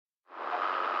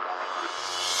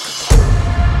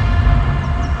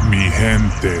Mi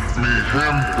gente.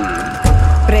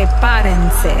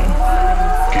 Prepárense.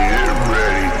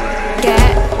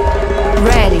 Get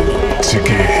ready. To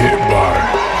get hit by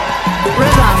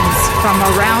Rhythms from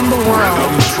around the world.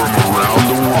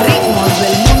 Ritmos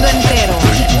del mundo entero.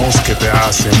 ritmos que te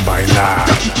hacen bailar.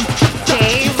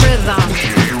 J-Rhythm.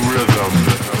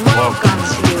 Welcome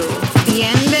to.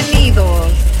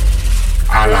 Bienvenidos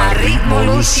a la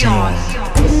Ritmolución.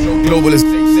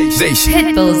 Globalization.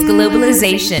 Pitbull's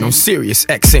Globalization. On Sirius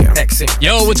XM.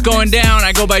 Yo, what's going down?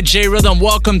 I go by J-Rhythm.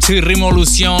 Welcome to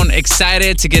Rimolucion.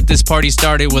 Excited to get this party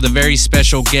started with a very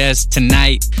special guest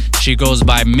tonight. She goes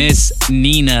by Miss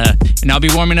Nina. And I'll be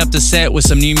warming up the set with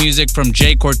some new music from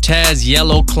Jay Cortez,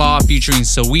 Yellow Claw featuring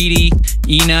Saweetie,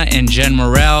 Ina and Jen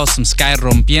Morel, some Sky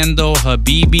Rompiendo,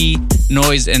 Habibi,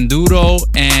 Noise Enduro,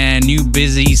 and new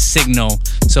Busy Signal.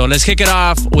 So let's kick it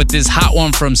off with this hot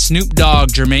one from Snoop Dogg,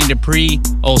 Jermaine Dupri,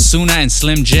 Ozuna, and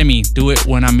Slim Jimmy. Do it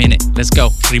when I'm in it. Let's go.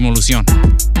 Rimolucion.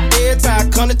 Every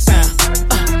time come to town,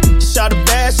 shot a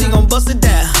bad, she gon' bust it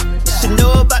down. She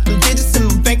know about them digits in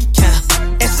my bank account,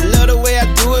 and she love the way I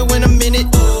do it when I'm in it.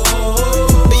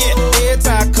 But yeah, every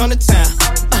time come to town,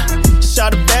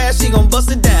 shot a bad, she gon' bust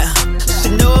it down. She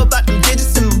know about them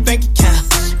digits in my bank account,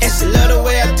 and she love the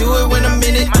way I do it when I'm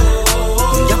in it.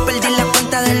 Ya perdí la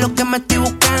cuenta de lo que me estoy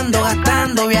buscando,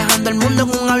 gastando, viajando el mundo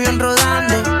en un avión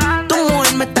rodando. Tu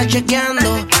mujer me está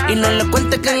chequeando y no le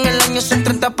cuentes que en el año son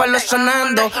 30 palos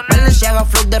sonando. Valenciaga,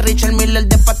 flow de Richard Miller,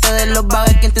 de parte de los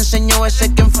bagues. ¿Quién te enseñó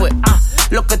ese? ¿Quién fue?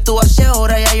 Lo que tú haces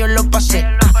ahora ya yo lo pasé.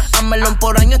 A melón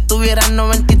por año estuviera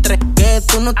 93. Que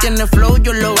tú no tienes flow,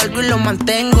 yo lo valgo y lo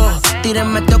mantengo.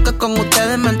 Tírenme toque, con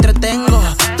ustedes me entretengo.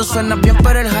 Tú suenas bien,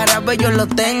 pero el jarabe yo lo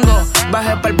tengo.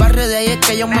 Bajé pa'l barrio, de ahí es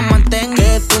que yo me mantengo.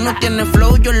 Que tú no tienes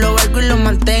flow, yo lo valgo y lo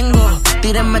mantengo.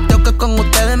 Tírenme toque, con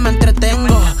ustedes me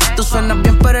entretengo. Tú suenas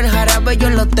bien, pero el jarabe yo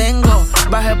lo tengo.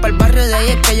 Bajé pa'l barrio, de ahí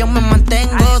es que yo me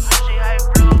mantengo.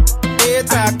 Every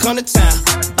time come to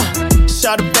town,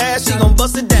 shot a bad, she gon'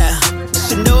 bust it down.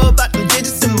 She know about them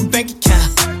digits in my bank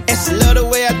account, and she love the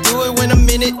way I do it when I'm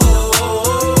in it.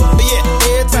 But yeah,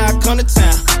 every time come to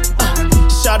town,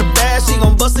 shot a bad, she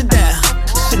gon' bust it down.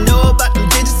 She know about them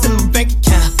digits in my bank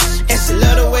account, and she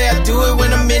love the way I do it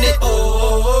when I'm in it.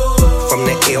 From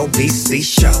the LBC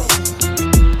show,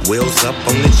 wheels up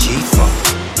on the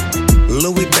G4,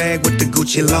 Louis bag with the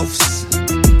Gucci loafs,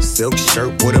 silk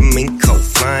shirt with a mink coat,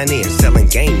 flying in, selling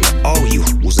game to all you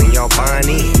who's in y'all buying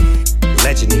in.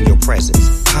 Legend in your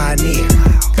presence, pioneer.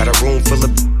 Got a room full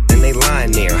of and they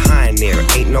lying there, high in there.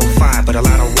 Ain't no fire, but a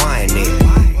lot of wine there.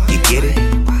 You get it?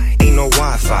 Ain't no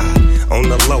Wi-Fi. On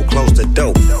the low, close the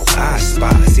door. I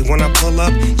spy. See when I pull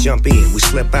up, jump in, we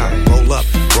slip out, roll up,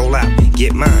 roll out,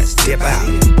 get mines, dip out.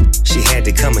 She had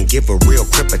to come and give a real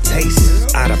crip a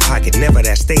taste. Out of pocket, never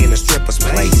that, stay in the stripper's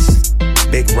place.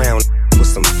 Big round with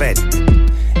some fat,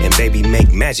 and baby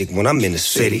make magic when I'm in the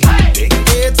city.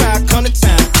 Every time come to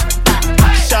town,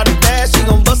 shot a bad, she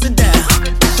gon' bust it down.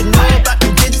 She know about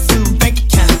them digits in my bank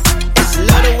account, and she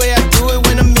love the way I do it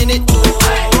when I'm in it.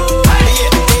 Yeah,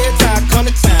 every time come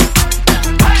to town,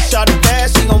 shot a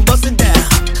bad, she gon' bust it down.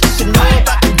 She know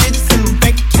about them digits in my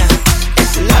bank account, and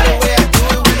she love the way I do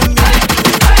it when I'm in it.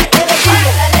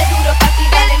 Dale duro, papi,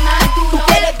 dale más duro.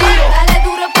 Dale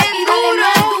duro, papi, dale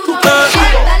más duro.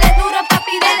 Dale duro,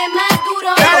 papi, dale más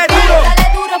duro. Dale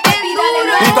duro, papi, dale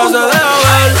más duro. Nunca se deja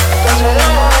ver,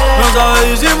 no sabe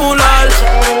disimular.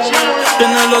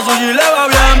 Tiene lo suyo y le va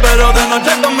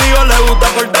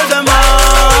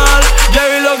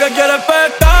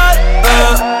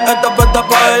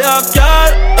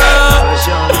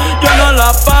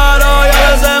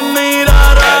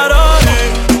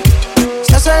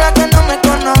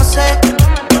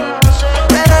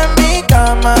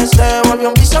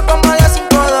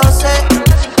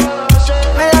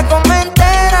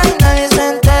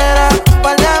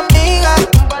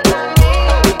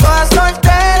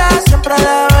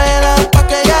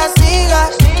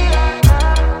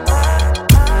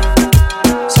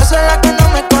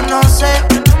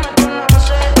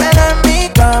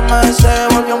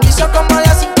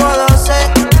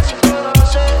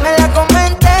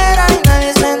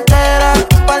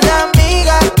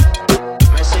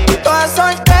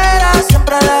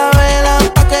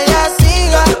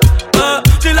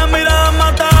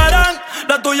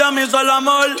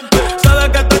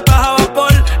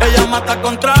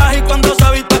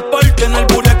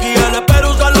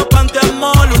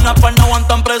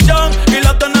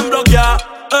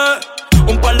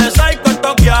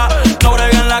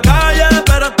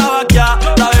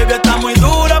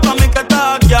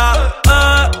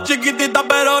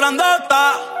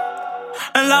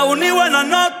la uni buena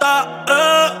nota,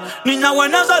 niña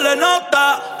buena se le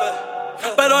nota,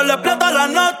 pero le explota la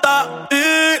nota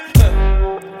y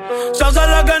se hace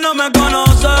la que no me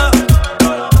conoce.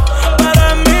 Pero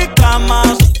en mi cama,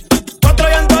 4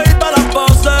 y en todita las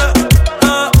poses.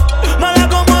 Me la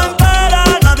como entera,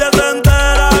 nadie se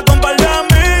entera. Con par de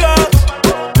amigas,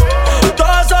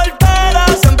 todas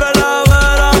solteras, siempre la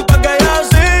verán pa' que ella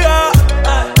siga.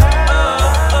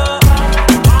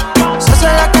 Se hace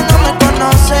la que no me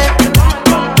conoce,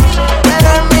 pero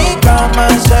en mi cama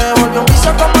se volvió un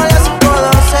piso como las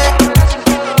 512.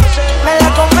 Me la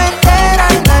como entera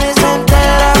y nadie se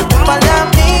entera. Un par de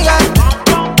amigas,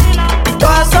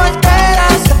 todas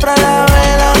solteras, siempre la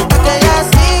velan pa' que ella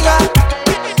siga.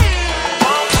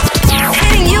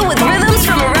 Hitting you with rhythms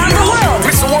from around the world.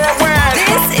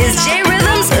 This is J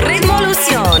Rhythm's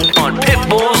Ritmolución on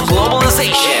Pitbull's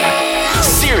Globalization,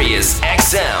 Sirius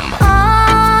XM.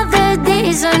 All the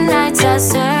days and nights I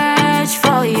search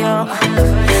for you,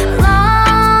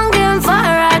 longing for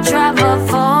I travel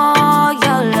for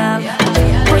your love.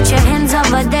 Put your hands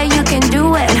over there, you can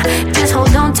do it. Just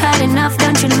hold on tight enough,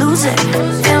 don't you lose it.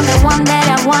 Feel the one that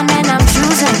I want and I'm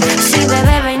choosing. Sí,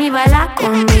 bebé, ven y baila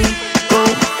conmigo.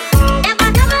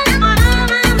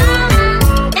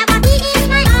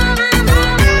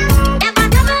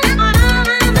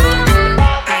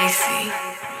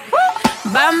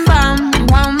 Bam bam,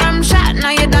 one rum shot, now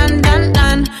you done.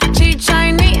 She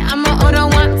Chinese, I'ma order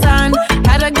one ton.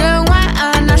 Had a good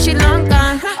one, now she long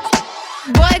gone.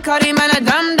 Boy, caught him in a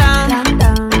dum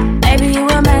dum. Baby, you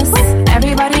a mess.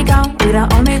 Everybody gone, we the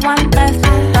only one left.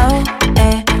 Oh,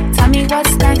 tell me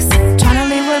what's next. Tryna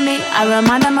leave with me, I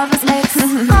remind him of his ex.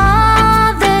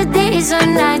 All the days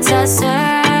and nights I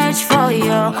search for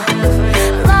you,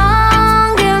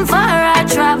 longing for I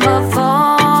travel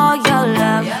for your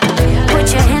love.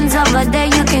 Put your hands over there,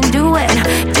 you can do it.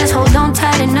 Just hold on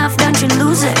tight enough, don't you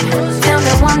lose it. Feel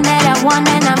the one that I want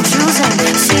and I'm choosing.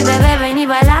 Sí, bebé, ven y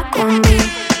baila conmigo.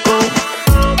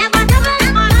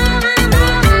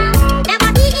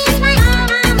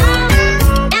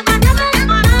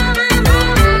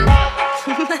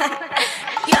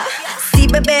 Sí,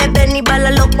 bebé, ven y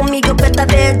bailalo conmigo que esta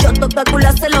vez yo toco culo,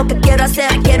 hace lo que quiero hacer.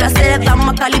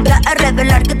 Vamos a calibrar, a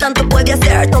revelar qué tanto puede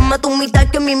hacer. Toma tu mitad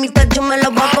que mi mitad yo me la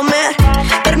voy a comer.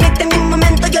 Permíteme un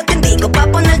momento, yo te indico. Pa'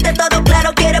 ponerte todo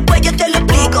claro, quieres pues yo te lo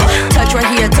explico. Touch right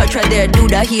here, touch right there. Do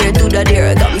that here, do that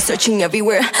there. Got me searching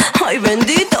everywhere. Ay,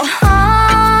 bendito.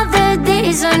 All the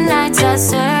days and nights I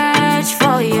search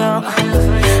for you,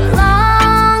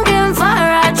 longing for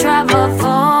I travel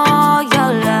for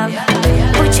your love.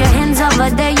 Put your hands over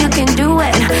there, you can do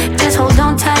it. Just hold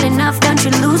on tight enough, don't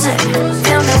you lose it.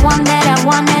 Feel the one that I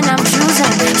want and I'm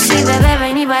choosing. Sí, bebé,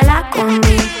 ven y baila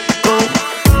conmigo.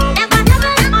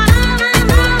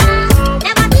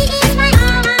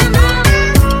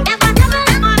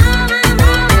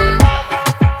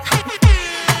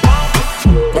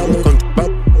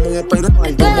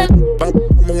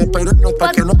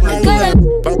 Pa' que no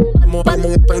vamos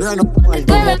a esperarnos.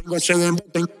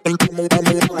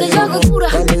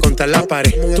 Vamos contra la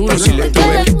pared. Tú no si le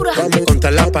tuve. Vamos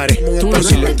contra la pared. Tú no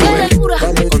si le tuve.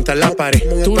 Vamos contra la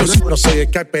pared. Tú no soy de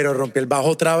Sky, pero rompí el bajo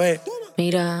otra vez.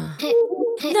 Mira,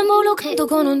 éramos bloqueado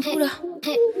con Honduras.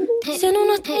 Siendo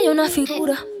una estrella, una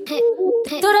figura.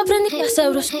 De ahora aprendí a hacer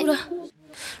brosura.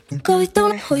 Nunca he visto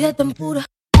una joya tan pura.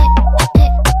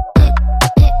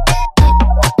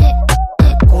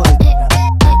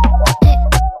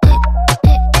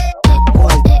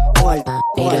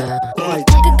 Mira,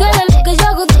 que quede lo que yo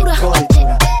hago dura.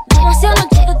 Demasiadas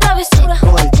noches de travesura.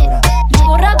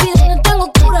 Vivo rápido, no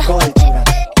tengo cura.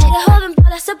 Eres joven para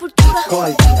la sepultura.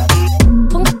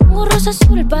 Pongo rosas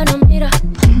sobre el Panamera.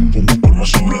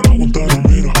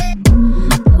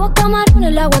 Llevo camarón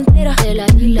en la guantera de la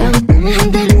isla. Mi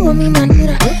gente luego a mi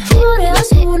manera. Flores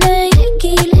azules y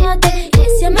quilates. Y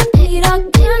si es mentira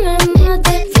que me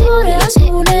mate. Flores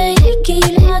azules y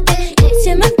quilates. Y si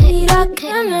es mentira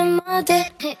que me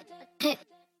mate.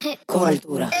 Con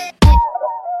altura.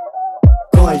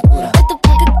 Con altura.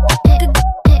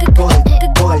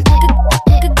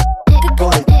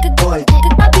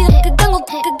 Rápido que tengo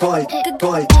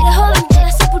eres joven para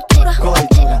la sepultura.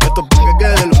 Esto es para que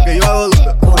quede lo que yo hago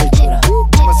dura.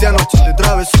 Demasiadas noches de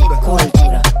travesura.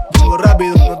 Vivo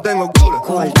rápido, no tengo cura.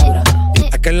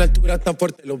 Acá en la altura están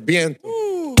fuertes los vientos.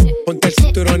 Ponte el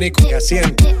cinturón y coge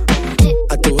asiento.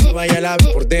 A tu jeva ya la vi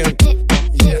por dentro.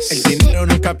 El dinero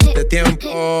nunca pierde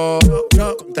tiempo.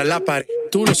 No, contra la pared.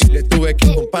 Tú no si le tuve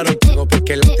que comparar contigo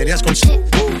porque la tenías consigo.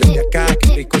 Desde acá,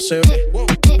 qué rico se ve.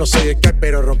 No soy de Sky,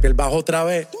 pero rompí el bajo otra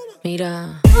vez.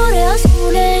 Mira. Flores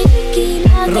azules y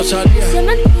quilates. Rosalía. Si es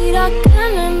mentira que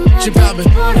me maten. Chipame.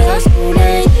 Flores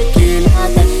azules y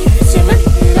quilates. Si es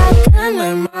mentira que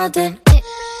me maten.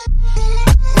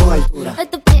 Con altura.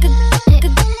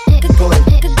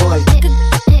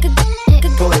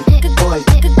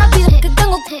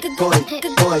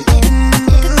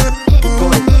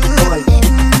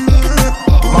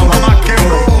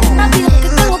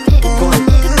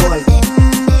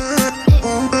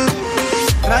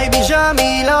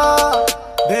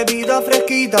 Bebida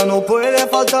fresquita no puede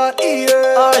faltar.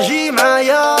 Agis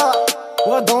Maya,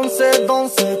 ouais danser,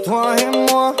 danser, toi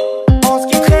et moi. On se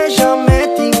quitterait jamais,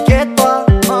 t'inquiète pas.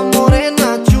 Ma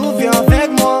morena, tu viens avec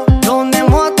moi.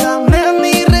 Donnez-moi ta mère,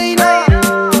 mi reina.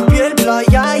 Tu piel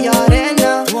playa y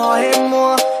arena. Toi et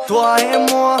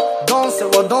moi, danser,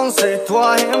 ouais danser,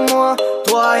 toi et moi.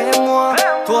 Toi et moi,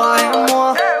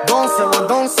 danser, ouais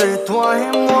danser, toi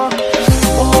et moi.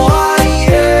 Oh, ay,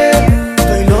 yeah.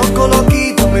 Estoy loco,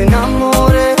 loquito, me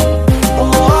enamoré.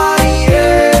 Oh, ay,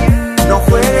 yeah. No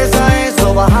juegues a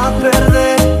eso, vas a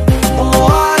perder. Oh,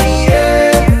 ay,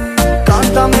 yeah.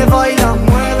 Cántame, baila,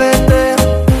 muévete.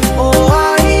 Oh,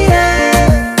 ay,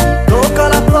 yeah. Toca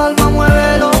la palma,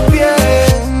 mueve los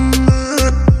pies.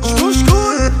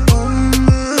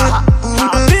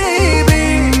 Habibi,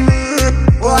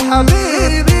 oh,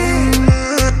 habibi.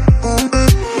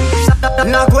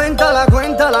 La cuenta, la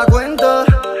cuenta, la cuenta.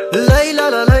 Leila,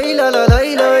 la Leila, la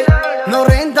Leila. No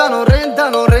renta, no renta,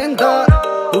 no renta.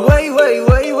 Wey, wey,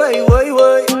 wey, wey, wey,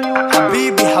 wey.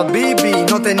 Habibi, habibi,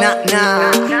 no te na.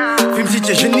 Film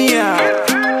si genia.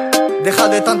 Deja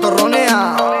de tanto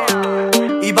ronea.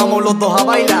 Y vamos los dos a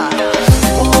bailar.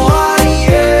 Oh, ay,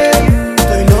 yeah.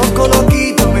 Estoy loco,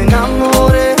 loquito, me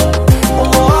enamoré.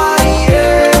 Oh, ay,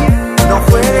 yeah. No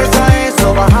juegues a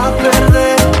eso, vas a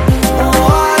perder. Oh,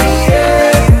 ay,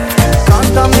 yeah.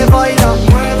 Cántame, baila,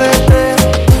 muévete.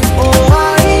 Oh,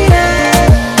 ay, yeah.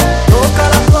 Toca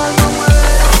la palma,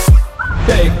 muévete.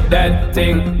 Shake that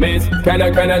thing, miss. Can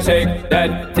I shake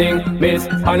that thing, miss?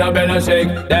 Annabella,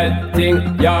 shake that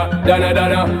thing, yeah.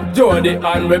 Donna, Jody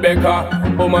and Rebecca.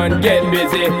 Woman, get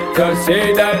busy. Just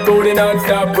shake that booty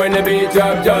non-stop. When the beat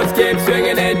drop, just keep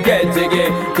swinging it. Get jiggy,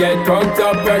 get crunked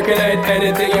up, percolate.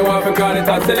 Anything you want, for call it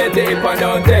oscillate. If I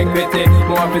don't take pity,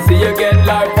 more to see you get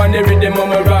life on the rhythm of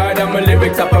my ride. And my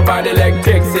lyrics up about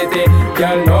electricity.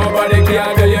 Girl, nobody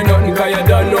can do you nothing, cause you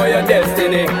don't know your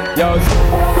destiny. Yo.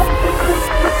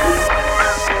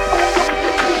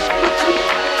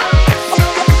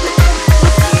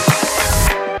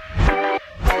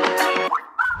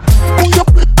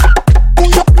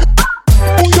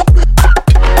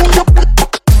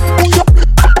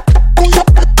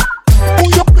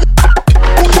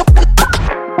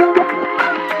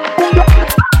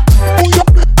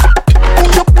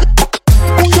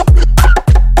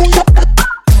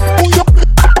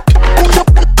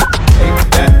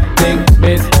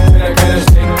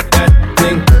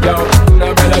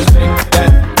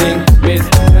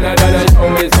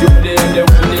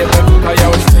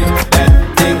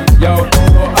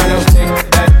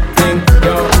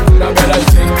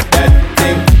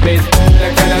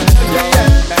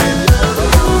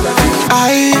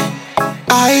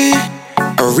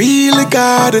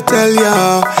 gotta tell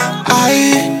ya,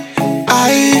 I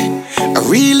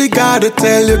really gotta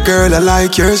tell you, girl, I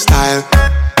like your style.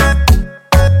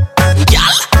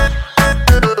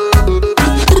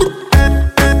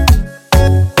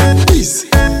 Easy.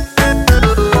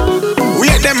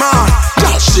 Wait them on,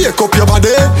 y'all shake up your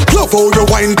body. Love how you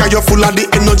wine, cause you're full of the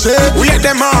energy. Wait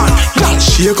them on, y'all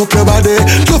shake up your body.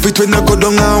 Love it when you go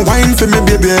down and wine for me,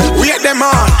 baby. Wait them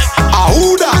on,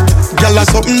 who that? Girl,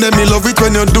 that's something that me love it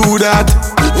when you do that.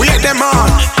 Wait them on,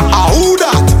 who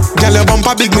that? Girl, your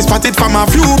bumper big, me spotted from a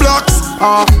few blocks.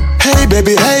 Hey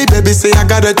baby, say I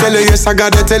gotta tell you, yes I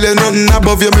gotta tell you, nothing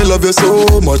above you, me love you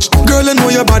so much. Girl, I know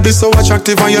your body's so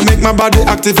attractive and you make my body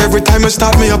active. Every time you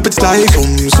start me up, it's like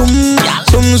zoom, zoom,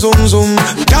 zoom, zoom, zoom.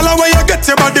 Girl, where you get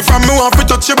your body from, me want to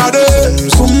touch your body.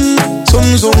 Zoom, zoom,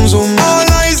 zoom, zoom. All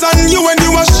eyes on you when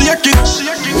you are shake it.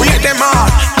 Wait them on,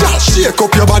 girl, shake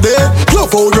up your body. Love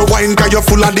how you wine, cause you're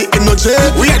full of the energy.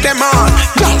 Wait them on,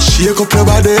 girl, shake up your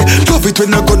body. Love it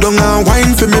when you go down and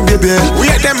wine for me, baby.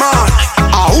 Wait them on,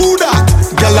 who that?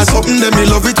 Girl, that's something that me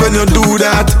love it when you do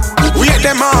that. Wait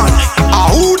them on,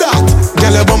 who that?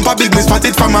 Girl, your bumper big, me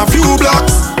spotted from a few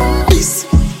blocks. Peace.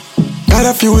 Got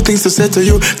a few things to say to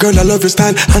you. Girl, I love your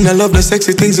style and I love the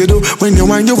sexy things you do. When you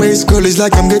wind your waist, girl, it's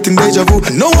like I'm getting deja vu.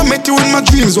 I know I met you in my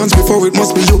dreams once before, it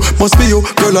must be you, must be you.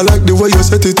 Girl, I like the way you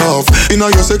set it off. In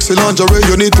all your sexy lingerie,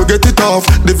 you need to get it off.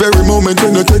 The very moment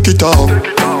when you take it off.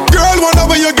 Girl, girl, wonder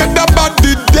where you get that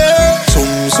body there.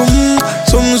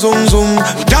 Zoom.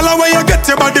 Girl, where you get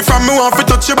your body from? Me want to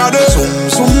touch your body.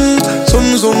 Zoom.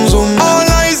 All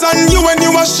eyes on you when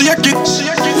you a shake it.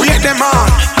 Wait them on.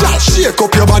 Girl, shake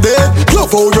up your body.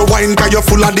 Love how you wine, cause you're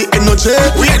full of the energy.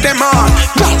 Wait them on.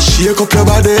 Girl, shake up your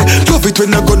body. Love it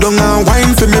when you go down and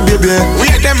wine for me, baby.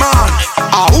 Wait them on.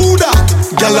 Who that?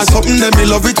 Girl, that's something that me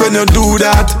love it when you do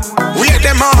that. Wait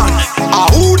them on.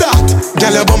 Who that?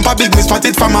 Girl, your bumper big, me spot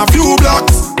it from a few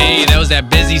blocks. Hey, that was that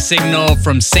Busy Signal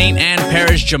from St. Anne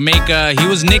Parish, Jamaica. He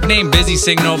was nicknamed Busy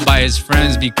Signal by his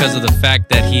friends because of the fact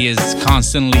that he is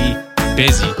constantly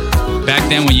busy. Back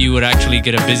then when you would actually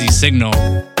get a busy signal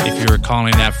if you were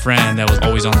calling that friend that was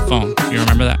always on the phone. You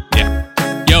remember that? Yeah.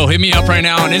 Yo, hit me up right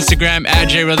now on Instagram at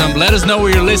JRhythm. Let us know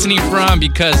where you're listening from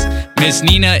because Miss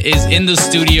Nina is in the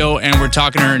studio and we're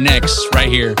talking to her next right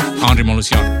here on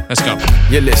Revolucion. Let's go.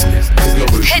 You're listening to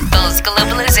Pitbull's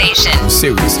Globalization.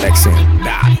 Sirius XM.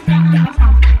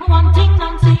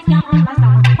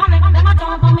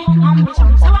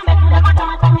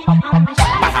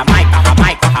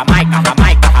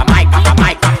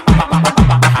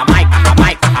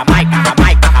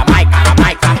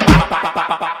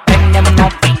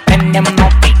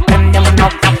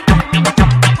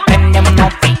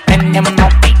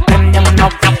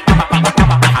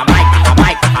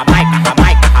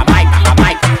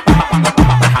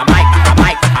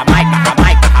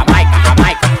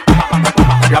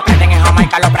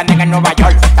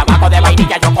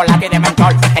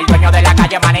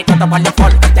 Por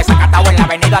default, desacatado en la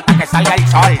avenida hasta que salga el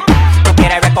sol. Tú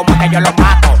quieres ver cómo es que yo lo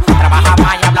mato. Trabaja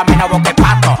más y habla menos que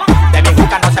pato. De mi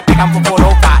juca no se pegan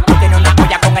fufurufa. Tú tienes una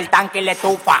olla con el tanque y le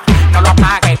estufa. No lo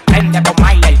apagues, prende con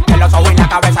Miley. En los ojos y la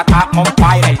cabeza está on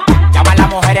fire. Llama a las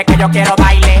mujeres que yo quiero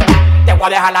baile. Te voy a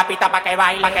dejar la pista pa' que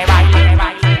baile, pa' que baile, que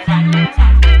baile, que baile.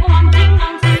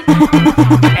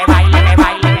 Que baile, que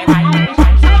baile, que baile.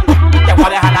 Te voy a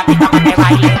dejar la pista pa' que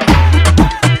baile.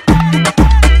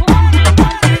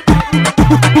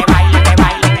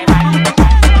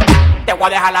 Voy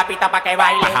a dejar la pista pa' que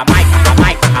baile.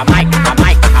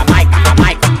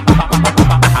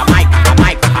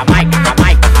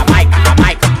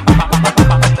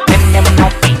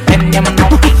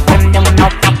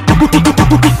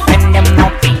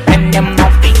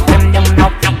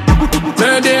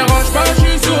 Me dérange pas, je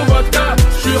suis sous vodka.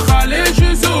 Je suis râlé, je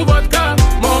suis sous vodka.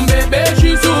 Mon bébé, je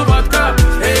suis sous vodka.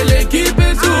 Et l'équipe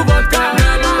est sous vodka. Ne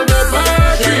m'en veux pas,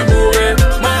 je suis bourré.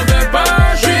 M'en veux pas,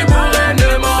 je suis bourré.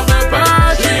 Ne m'en veux pas,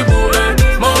 je suis bourré.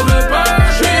 M'en veux pas,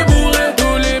 je suis bourré.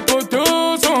 Tous les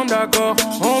potos sont d'accord.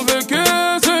 On veut que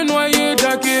se noyer.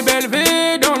 Jack et Belvé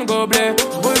dans le gobelet.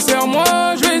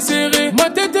 Resserre-moi, je vais serrer. Ma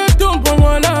tête tourne,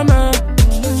 prends-moi la main.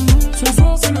 Ce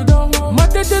soir c'est le daron. Ma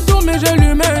tête tourne mais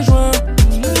j'allume un joint.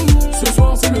 Ce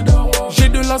soir c'est le daron. J'ai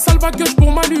de la salvaqueuse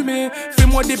pour m'allumer.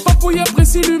 Fais-moi des papouilles,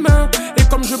 apprécie l'humain. Et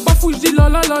comme je bafouille, je dis la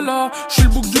la la la. Je suis le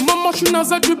bouc du moment, je suis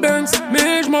NASA du Banks.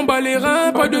 Mais je m'en bats les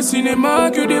reins, pas de cinéma,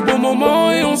 que des beaux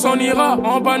moments et on s'en ira.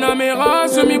 En Panamera,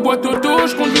 semi-boîte auto,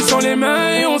 je conduis sans les mains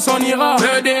et on s'en ira.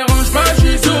 Ne dérange pas, je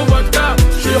suis sous vodka.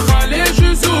 Je suis râlé, je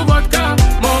suis sous vodka.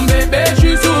 Mon bébé, je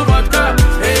suis sous vodka.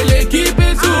 Et l'équipe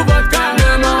est sous vodka.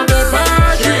 Ne m'en veux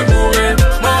pas, je suis bourré.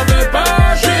 M'en veux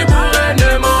pas, je suis bourré.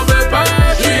 Ne m'en veux pas,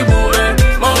 je suis bourré.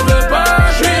 M'en veux pas,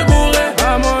 je suis bourré.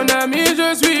 À mon ami, je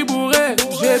suis bourré.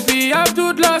 J'ai pillable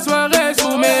toute la soirée.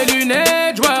 Sous mes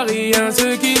lunettes, je vois rien.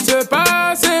 Ce qui se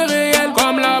passe est réel.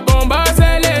 Comme la bombasse,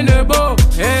 elle est nebo.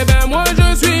 Eh ben moi,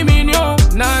 je suis mignon.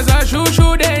 Nasa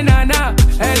chouchou des nanas.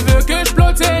 Elle veut que je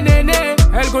plotte ses nénés.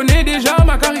 Elle connaît déjà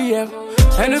ma carrière.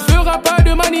 Elle ne fera pas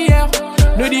de manière.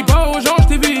 Ne dis pas aux gens, je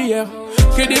t'ai vu hier.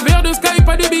 Que des verres de Sky,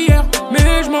 pas de bière.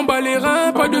 Mais je m'en bats les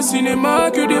reins, pas de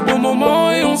cinéma. Que des beaux moments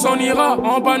et on s'en ira.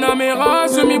 En Panamera,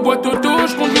 semi-boîte auto.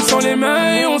 Je conduis sans les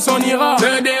mains et on s'en ira.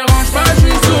 Ne dérange pas, je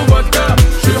suis sous vodka.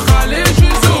 Je suis râlé, je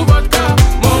suis sous vodka.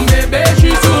 Mon bébé, je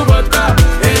suis sous vodka.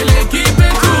 Et l'équipe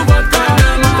est sous vodka.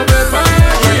 Ne m'en veux pas,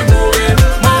 je suis bourré.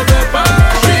 M'en veux pas,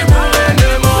 je suis bourré.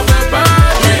 Ne m'en veux pas,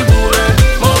 je suis bourré.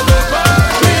 M'en veux pas,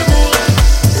 je suis bourré.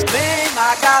 Vem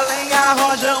maga lenha,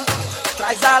 rojão.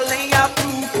 Traz a lenha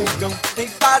pro fogão. Tem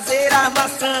que fazer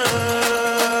armação.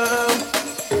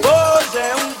 Hoje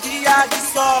é dia de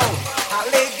sol.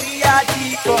 Alegria de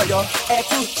coió. É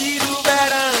curtir o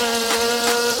verão.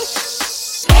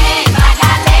 Vem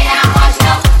maga lenha,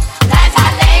 rojão. Traz a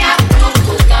lenha pro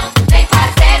fogão. Tem que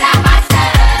fazer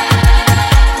armação.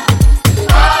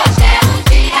 Hoje é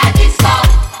dia de sol.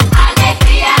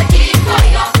 Alegria de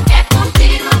coió. É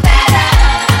curtir o verão.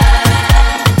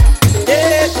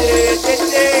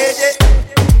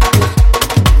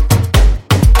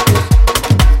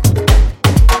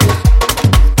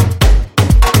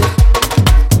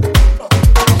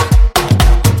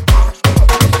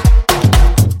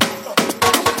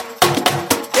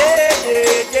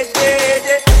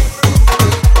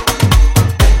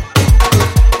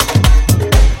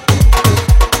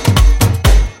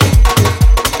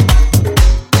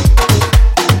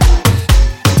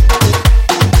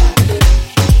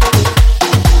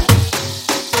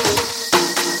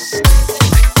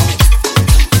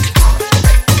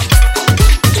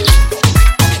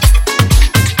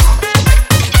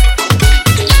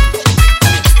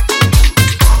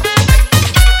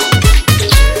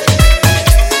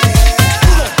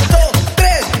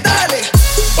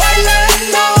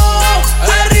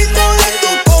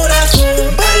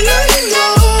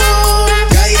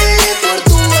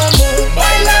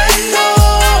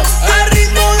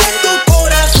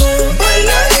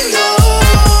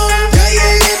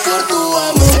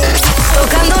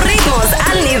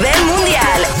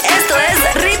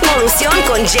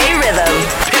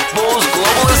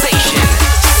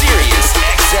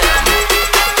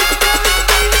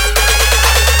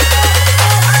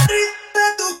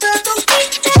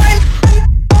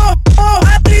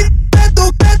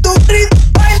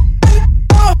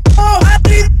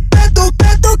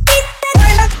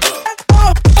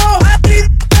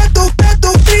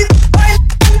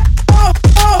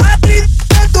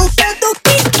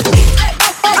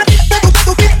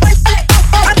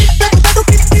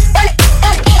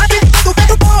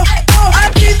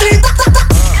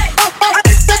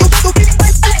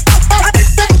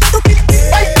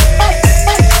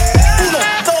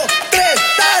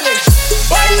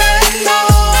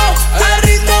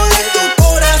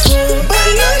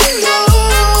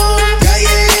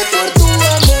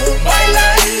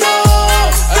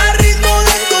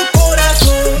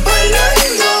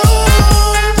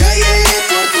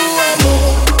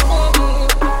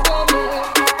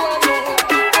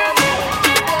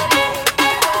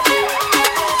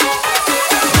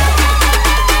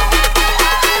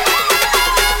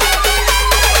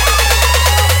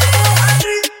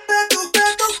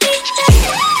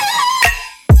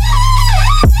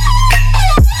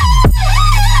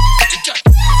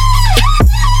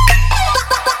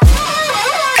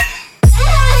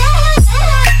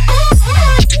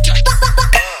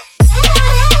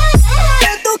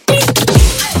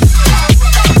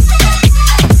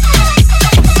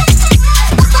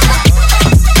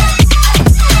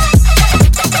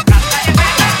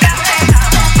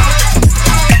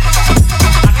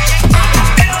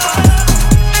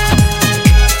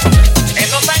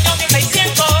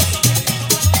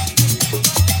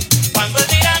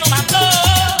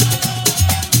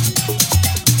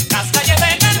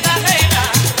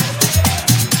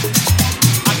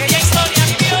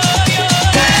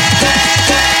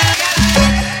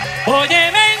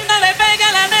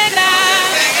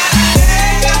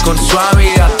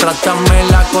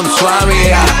 trátamela con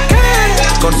suavidad.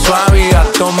 Con suavidad,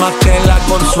 tómatela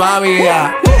con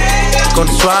suavidad. Con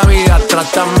suavidad,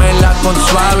 trátamela con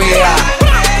suavidad.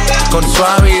 Con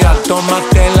suavidad,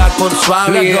 tómatela con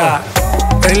suavidad.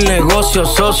 El negocio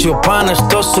socio, pana,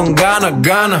 esto son gana.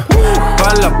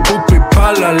 Pa' la pupi,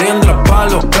 pa' la liendra, pa'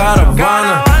 los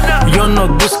caravanas. Yo no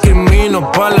discrimino,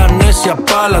 pa' la necia,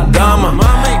 pa' la dama.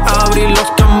 Abrí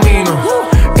los caminos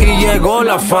y llegó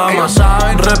la fama.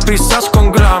 Repisas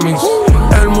con Grammys,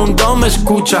 el mundo me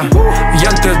escucha. Y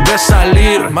antes de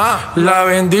salir, la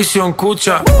bendición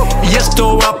cucha. Y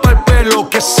esto va pa'l pelo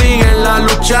que sigue en la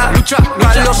lucha.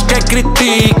 Pa' los que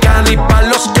critican y pa'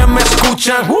 los que me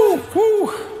escuchan.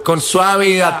 Con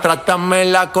suavidad,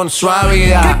 trátamela con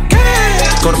suavidad.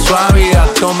 Con suavidad,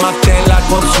 tómatela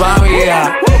con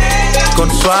suavidad. Con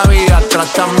suavidad,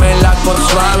 trátamela con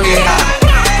suavidad.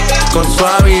 Con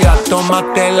suavidad,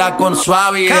 tómatela con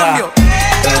suavidad.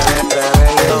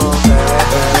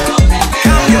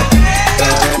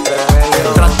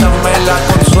 Trátamela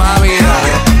con suavidad.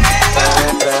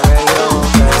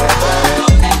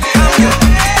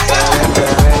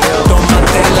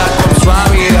 Tómatela con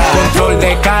suavidad. Control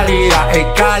de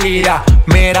calidad, calidad,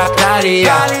 mera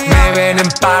claridad. Me ven en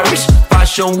Paris,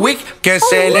 Fashion Week, que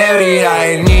celebridad.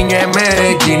 El niño en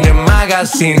Medellín, en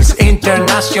magazines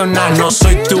internacional. No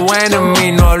soy tu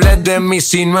enemy, no hables de mí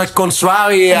si no es con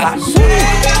suavidad.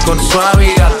 Con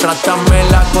suavidad,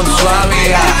 trátamela con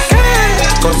suavidad.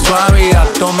 Con suavidad,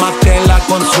 tómatela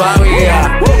con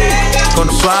suavidad. Con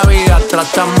suavidad,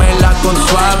 trátamela con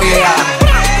suavidad.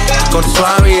 Con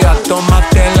suavidad,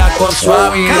 tómatela con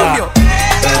suavidad.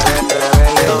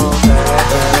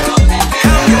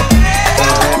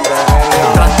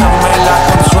 Trátamela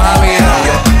con suavidad.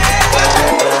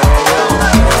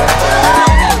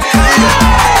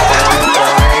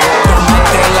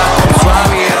 Tómatela con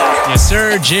suavidad. Yes,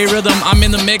 sir. J Rhythm, I'm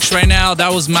in the mix right now.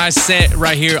 That was my set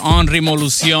right here on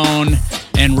Rimolucion.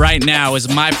 And right now it's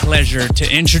my pleasure to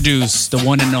introduce the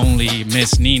one and only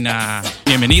Miss Nina.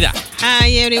 Bienvenida.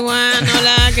 Hi everyone,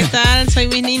 hola, ¿qué tal? Soy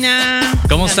Miss Nina.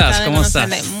 ¿Cómo estás? ¿Cómo estás?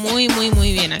 Muy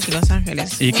bien aquí en Los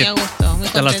Ángeles. ¿Y muy a gusto, muy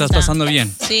contenta. ¿Te la estás pasando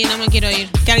bien? Sí, no me quiero ir.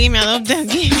 Que alguien me adopte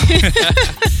aquí.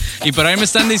 Y por ahí me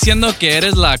están diciendo que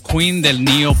eres la queen del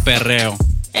neo perreo.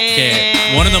 Que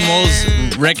one of the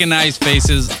most recognized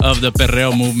faces of the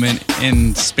perreo movement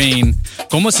in Spain.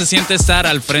 ¿Cómo se siente estar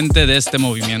al frente de este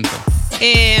movimiento?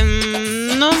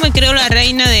 No me creo la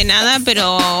reina de nada,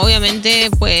 pero obviamente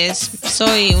pues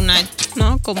soy una,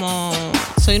 ¿no? Como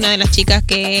soy una de las chicas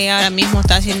que ahora mismo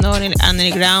está haciendo en el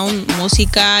underground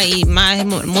música y más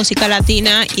música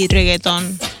latina y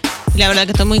reggaetón. La verdad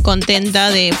que estoy muy contenta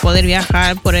de poder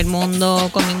viajar por el mundo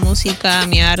con mi música,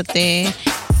 mi arte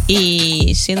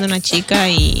y siendo una chica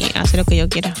y hacer lo que yo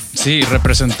quiera. Sí,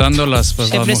 representando las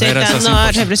mujeres.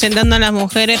 Representando a las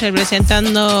mujeres,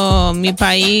 representando mi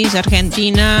país,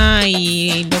 Argentina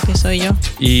y lo que soy yo.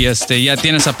 Y ya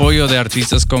tienes apoyo de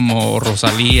artistas como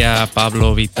Rosalía,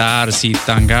 Pablo Vittar,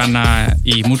 Tangana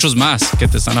y muchos más que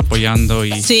te están apoyando.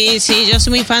 Sí, yo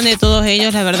soy muy fan de todos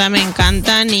ellos, la verdad me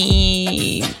encantan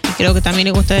y creo que también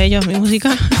les gusta a ellos mi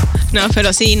música. No,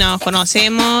 pero sí, nos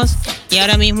conocemos y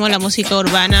ahora mismo la música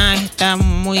urbana está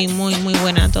muy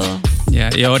buena todo.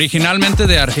 Y originalmente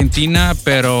de Argentina,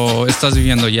 pero estás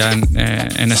viviendo ya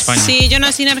en España. Sí, yo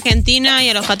nací en Argentina y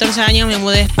a los 14 años me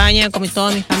mudé a España con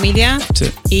toda mi familia.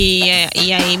 Sí. Y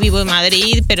ahí vivo en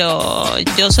Madrid, pero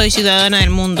yo soy ciudadana del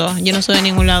mundo. Yo no soy de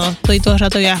ningún lado. Estoy todo el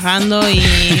rato viajando y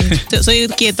soy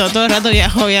quieto. Todo el rato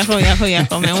viajo.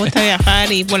 Me gusta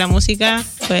viajar y por la música,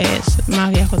 pues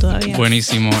más viajo todavía.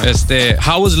 Buenísimo.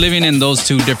 How was living in those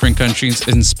two different countries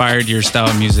inspired your style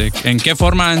of music? ¿En qué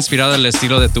forma ha inspirado el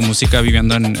estilo de tu música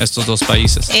viviendo en estos dos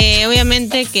países?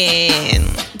 Obviamente que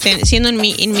siendo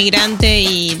inmigrante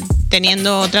y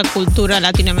teniendo otra cultura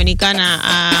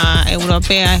latinoamericana,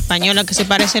 europea, española, que se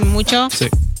parecen mucho, sí,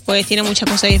 pues tiene muchas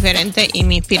cosas diferentes y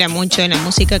me inspira mucho en la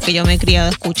música que yo me he criado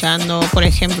escuchando. Por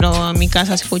ejemplo, en mi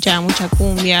casa se escuchaba mucha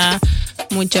cumbia,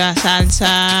 mucha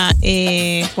salsa,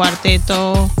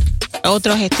 cuarteto,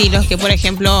 otros estilos que, por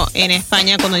ejemplo, en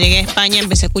España, cuando llegué a España,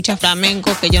 empecé a escuchar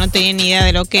flamenco, que yo no tenía ni idea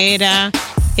de lo que era.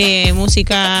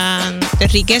 Música de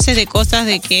riquezas de cosas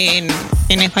de que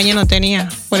en España no tenía.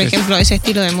 Por ejemplo, ese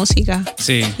estilo de música.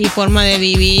 Sí. Y forma de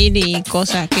vivir y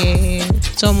cosas que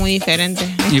son muy diferentes.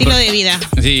 Estilo de vida.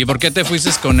 Sí, ¿y por qué te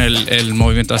fuiste con el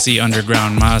movimiento así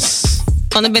underground más?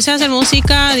 Cuando empecé a hacer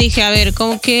música dije, a ver,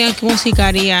 ¿qué música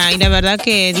haría? Y la verdad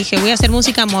que dije, voy a hacer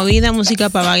música movida, música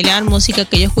para bailar, música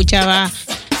que yo escuchaba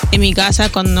en mi casa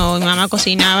cuando mi mamá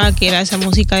cocinaba, que era esa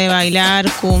música de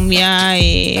bailar, cumbia,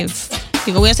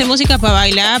 Digo, voy a hacer música para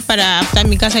bailar, para estar en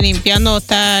mi casa limpiando o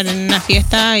estar en una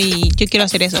fiesta y yo quiero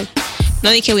hacer eso. No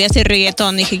dije voy a hacer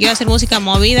reggaetón, dije quiero hacer música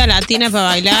movida, latina para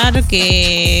bailar,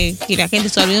 que la gente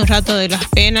se olvide un rato de las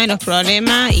penas y los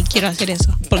problemas y quiero hacer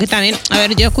eso. Porque también, a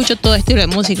ver, yo escucho todo estilo de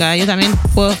música, yo también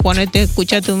puedo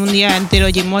escucharte un día entero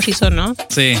Jim Morrison, ¿no?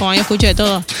 Sí. Como yo escucho de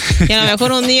todo. Y a lo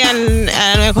mejor un día,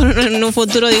 a lo mejor en un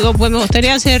futuro digo, pues me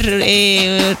gustaría hacer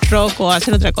rock o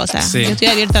hacer otra cosa. Sí. Yo estoy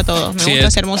abierta a todo, me gusta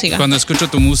hacer música. Cuando escucho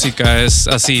tu música es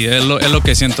así, es lo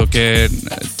que siento, que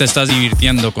te estás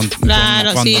divirtiendo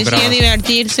claro, cuando sí, grabas. Sí,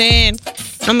 divertirse.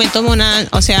 No me tomo nada,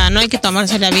 o sea, no hay que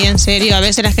tomársela bien en serio. A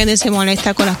veces la gente se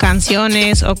molesta con las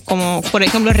canciones o como, por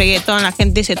ejemplo, el reggaetón, la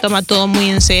gente se toma todo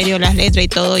muy en serio, las letras y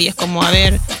todo, y es como, a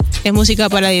ver, es música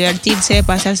para divertirse,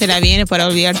 pasársela bien, para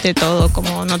olvidarte de todo,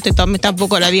 como no te tomes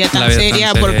tampoco la vida tan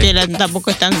seria, porque tampoco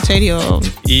es tan serio.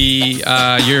 Y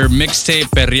your mixtape,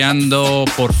 Perreando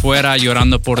por Fuera,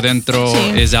 Llorando por Dentro,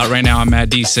 sí, is out right now on Mad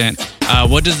Decent.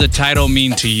 What does the title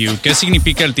mean to you? ¿Qué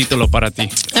significa el título para ti?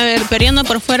 A ver, Perreando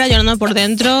por Fuera, Llorando por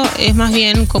Dentro es más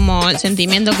bien como el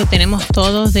sentimiento que tenemos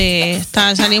todos de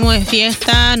salimos de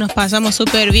fiesta, nos pasamos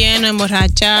súper bien, nos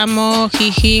emborrachamos,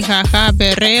 jiji, jaja,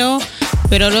 perreo,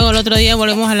 pero luego el otro día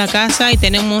volvemos a la casa y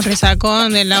tenemos un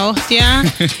resacón de la hostia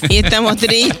y estamos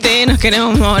tristes, nos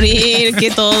queremos morir, que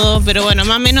todo, pero bueno,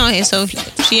 más o menos eso,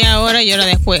 sí ahora y ahora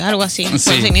después, algo así, sí,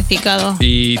 con significado.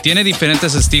 Y tiene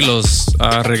diferentes estilos,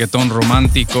 reggaetón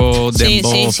romántico,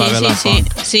 dembow, favela funk.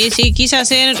 Sí, quise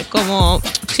hacer como,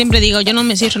 siempre digo, yo no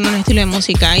me cierro en un estilo de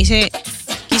música, quise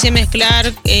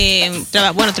mezclar,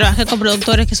 trabajé con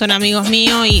productores que son amigos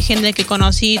míos y gente que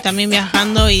conocí también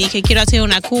viajando y dije, quiero hacer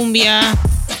una cumbia,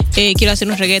 quiero hacer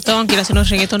un reggaetón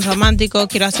romántico,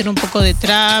 quiero hacer un poco de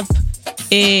trap,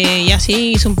 y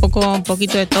así hice un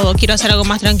poquito de todo. Quiero hacer algo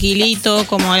más tranquilito,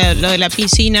 como lo de la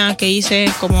piscina que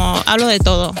hice, como hablo de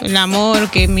todo, el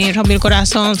amor, que me rompió el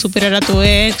corazón, superar a tu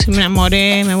ex, me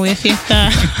enamoré, me voy de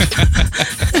fiesta.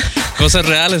 Cosas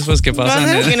reales, pues, que pasan.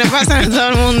 Cosas que no pasan en todo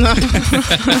el mundo.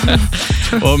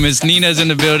 Well, Miss Nina's in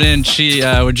the building.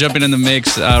 We're jumping in the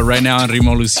mix right now en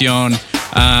Rimolución.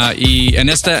 Y en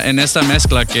esta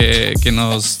mezcla que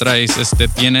nos traes,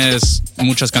 tienes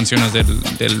muchas canciones del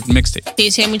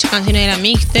mixtape. Sí, hay muchas canciones de la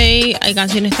mixtape. Hay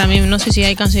canciones también, no sé si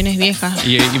hay canciones viejas.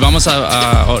 Y vamos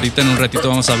ahorita en un ratito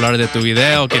vamos a hablar de tu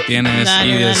video que tienes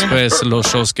y después los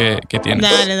shows que tienes.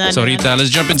 Dale. So ahorita,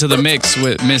 let's jump into the mix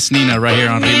with Miss Nina right here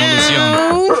on Rimolución.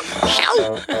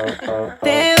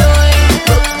 Te doy,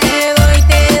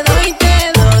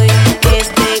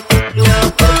 este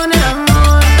culo con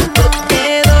amor.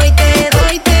 Te doy,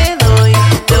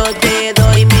 yo te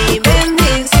doy mi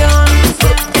bendición.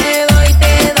 Te doy,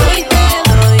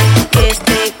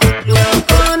 este culo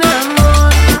con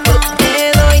amor. Te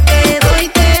doy,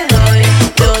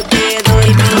 yo te doy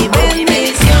mi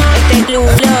bendición. Este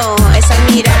culo es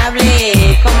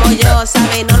admirable, como yo,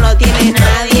 sabe, no lo tiene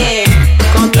nadie.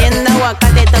 Comiendo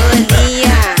aguacate todo el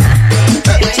día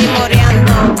y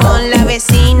chimoreando con la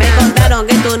vecina. Me contaron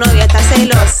que tu novia está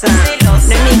celosa. No es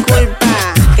mi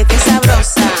culpa que esté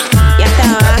sabrosa. Y hasta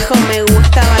abajo me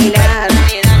gusta bailar.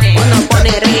 Cuando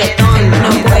pone reggaetón no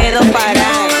puedo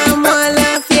parar. Vamos a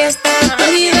la fiesta,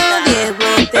 pido 10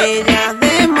 botellas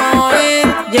de Moe.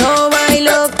 Yo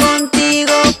bailo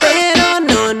contigo, pero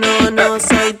no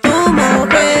soy tu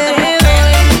mujer.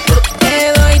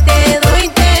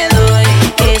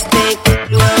 Este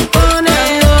culo con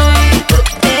amor.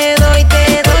 Te doy,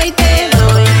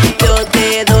 yo te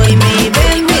doy mi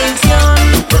bendición.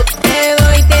 Te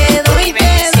doy,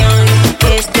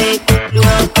 este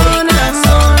culo con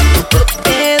amor.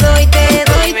 Te doy,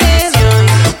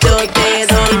 yo te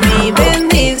doy mi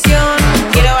bendición.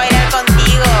 Quiero bailar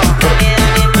contigo,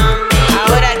 dale mami.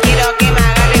 Ahora quiero que me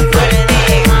agarres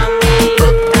fuerte, mami.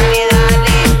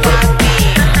 Dale papi,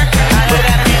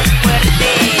 agárrame fuerte.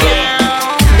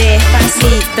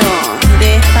 Despacito,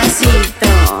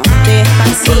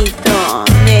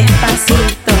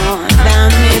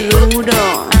 dame duro,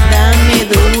 dame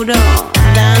duro.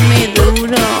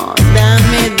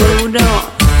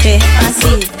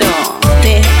 Despacito,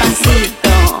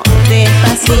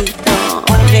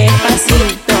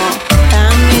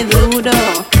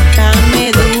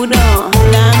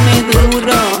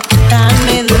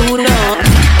 dame duro.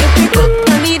 Este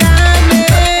culo admirable,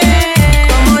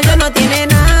 como yo no tiene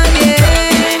nadie.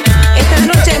 Esta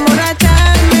noche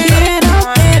emborracharme, quiero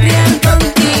perrear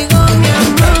contigo, mi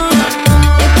amor.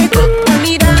 Este culo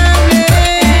admirable,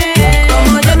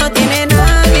 como yo no tiene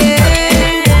nadie.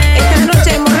 Esta noche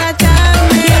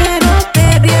emborracharme, quiero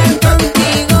perrear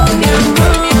contigo, mi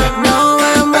amor. No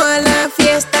vamos a la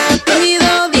fiesta,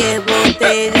 pido 10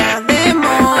 botellas de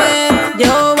Moe.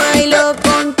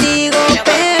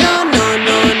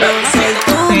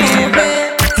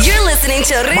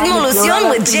 Ritmolución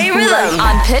with J Rhythm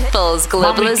on Pitbull's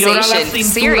Globalization,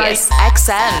 Sirius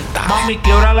XM. Mami,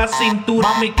 quiebra la cintura,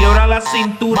 mami, quiebra la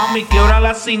cintura, mami, quiebra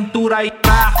la cintura y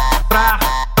tra, tra,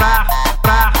 tra,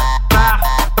 tra, tra,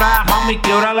 tra. Mami,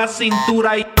 quiebra la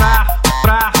cintura y tra,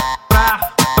 tra, tra,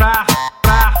 tra,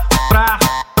 tra, tra,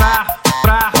 tra,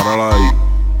 tra. Párala ahí.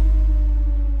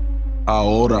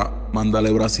 Ahora,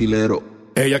 mándale brasilero.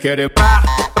 Ella quiere pra,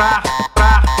 pra,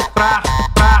 pra, pra,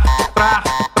 pra, pra,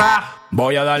 pra.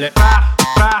 Voy a darle pra,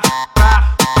 pra, pra,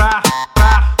 pra,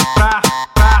 pra, pra,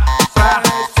 pra, pra.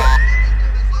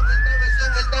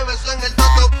 Te beso en el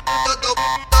toto, toto,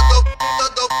 toto,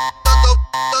 toto, toto,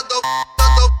 toto,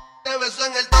 toto. Te beso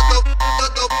en el toto,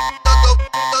 toto,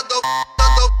 toto, toto,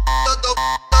 toto, toto,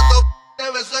 toto. Te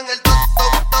beso en el toto,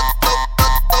 toto,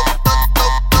 toto,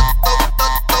 toto,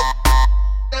 toto.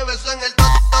 Te beso en el toto.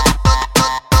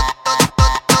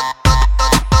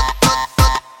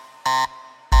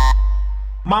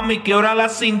 Mami, quiebra la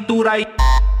cintura y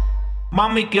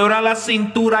mami, quiebra la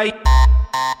cintura y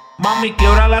mami,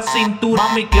 quiebra la cintura,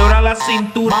 mami, quiebra la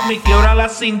cintura, mami, quiebra la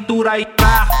cintura y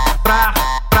tra, tra,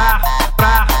 tra,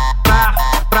 tra, tra,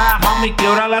 tra. Mami,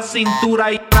 quiebra la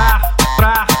cintura y tra,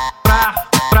 tra, tra,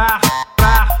 tra,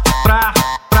 tra, tra,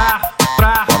 tra,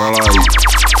 tra. Párala ahí.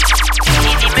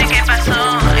 Y dime qué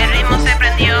pasó, el ritmo se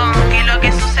prendió, qué es lo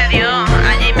que sucedió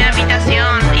allí en mi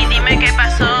habitación. Y dime qué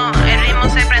pasó, el ritmo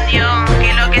se prendió, qué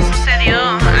es lo que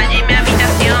sucedió allí en mi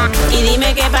habitación. Y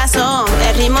dime qué pasó,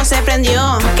 el ritmo se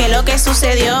prendió, qué es lo que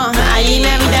sucedió allí en mi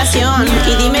habitación.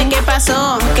 Y dime qué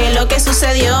pasó, qué es lo que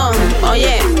sucedió.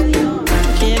 Oye,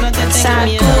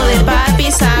 sacude,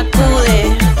 papi,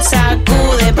 sacude,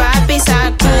 sacude, papi,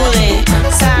 sacude,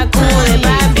 sacude,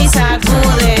 papi,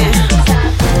 sacude.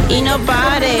 Y no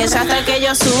pares hasta que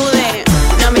yo sude.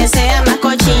 No me seas más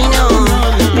cochino.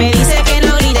 Me dice que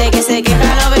no grite, que se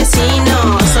queja los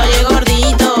vecinos. Soy el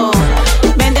gordito,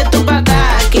 vente tú pa'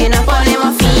 acá, que nos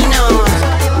ponemos finos.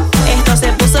 Esto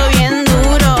se puso bien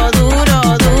duro,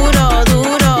 duro, duro,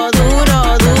 duro,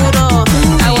 duro, duro.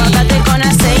 Aguacate con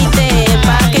aceite,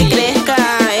 pa' que crezca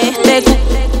este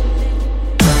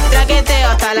traqueteo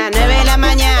hasta las 9 de la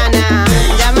mañana.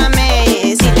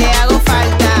 Llámame si te hago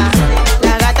falta.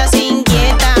 Las gatas se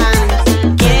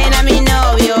inquietan, quieren a mi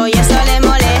novio y eso le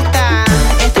molesta.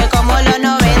 Esto es como los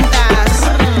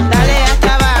 90s. Dale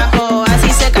hasta abajo,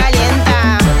 así se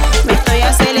calienta. Me estoy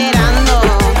acelerando.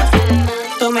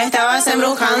 Tú me estabas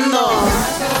embrujando.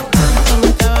 Tú me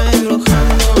estabas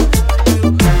embrujando.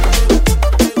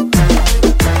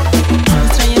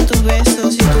 Extraño tus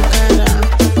besos y tu cara.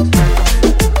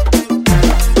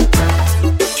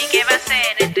 ¿Y qué va a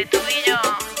ser entre tú y yo?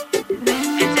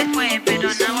 Él se fue pero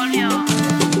no volvió.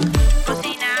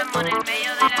 Cocinamos en el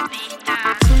medio de la pista.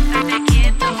 Estate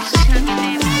quieto, deja que te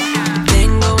gusta.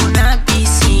 Tengo una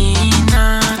piscina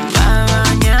para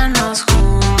bañarnos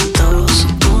juntos.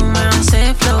 Tú me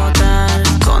haces flotar,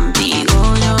 contigo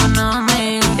yo no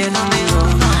me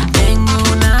voy. Tengo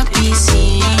una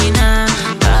piscina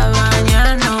para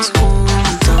bañarnos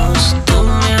juntos. Tú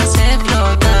me haces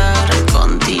flotar,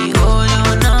 contigo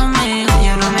yo no me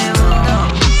voy.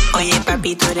 Oye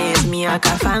papi, tú eres mi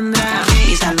acafandra,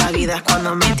 mi salvavidas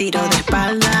cuando me tiro de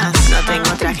espaldas. No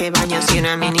tengo traje de baño y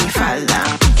una minifalda.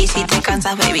 Y si te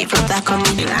cansas, baby, flotas con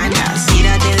mis ganas.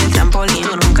 Tírate del trampolín,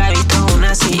 yo nunca he visto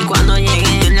una así. Cuando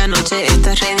llegue en la noche,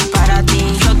 esto es ready para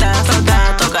ti. Flota,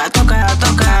 flota, toca, toca,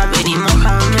 toca. Ven y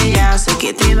mojame ya, sé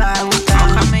que te va a gustar.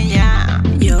 Mojame ya.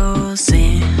 Yo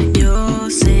sé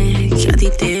que a ti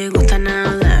te gusta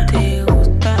nadar. Te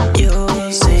gusta. Yo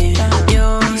sé,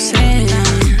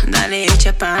 dale,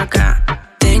 echa pa' acá.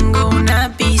 Tengo una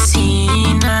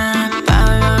piscina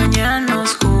para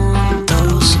bañarnos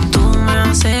juntos. Tú me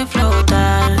haces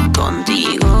flotar,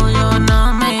 contigo yo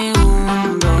no me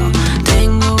hundo.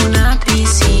 Tengo una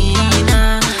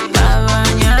piscina para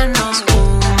bañarnos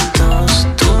juntos.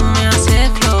 Tú me haces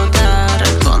flotar,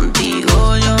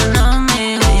 contigo yo no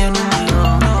me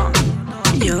hundo.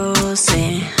 Yo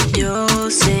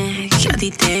sé que a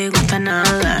ti te gusta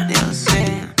nadar.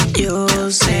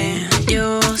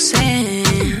 Yo sé,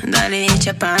 dale,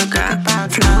 echa pa' acá.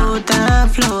 Flota,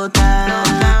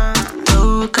 flota,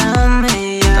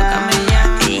 tócame ya.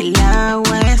 El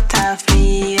agua está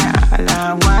fría, el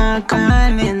agua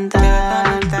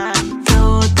calienta.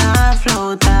 Flota,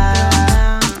 flota,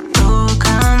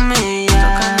 tócame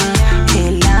ya.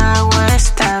 El agua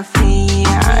está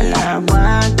fría, el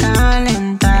agua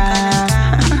calienta.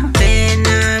 Ven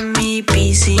a mi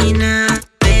piscina,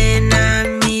 ven a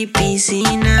mi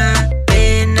piscina,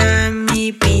 ven a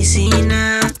mi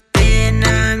piscina, ven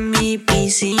a mi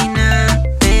piscina,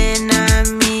 ven a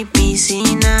mi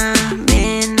piscina,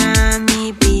 ven a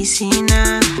mi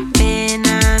piscina.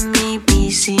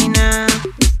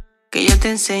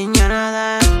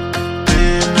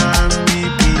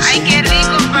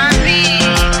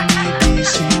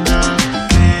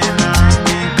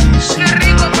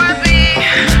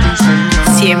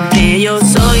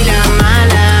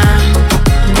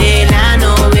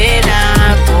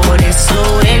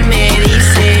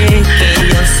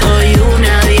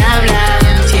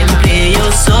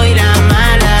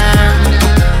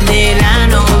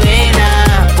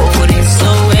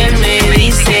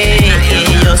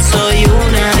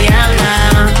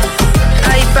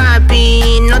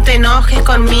 enojes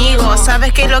conmigo,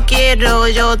 sabes que lo quiero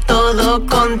yo todo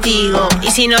contigo.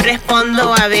 Y si no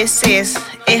respondo a veces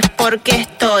es porque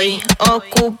estoy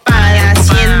ocupada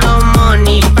haciendo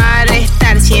money para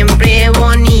estar siempre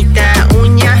bonita.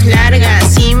 Uñas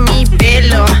largas y mi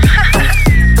pelo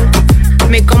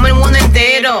me como el mundo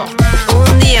entero.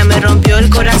 Un día me rompió el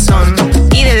corazón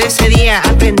y desde ese día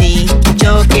aprendí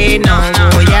yo que no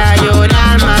voy a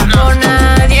llorar más por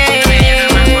nadie.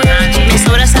 Me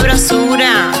sobra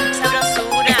sabrosura,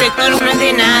 este cloro no es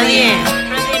de nadie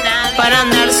para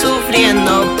andar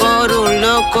sufriendo por un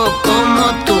loco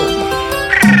como tú.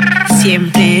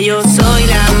 Siempre yo soy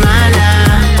la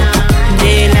mala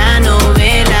de la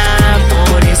novela,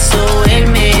 por eso él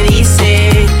me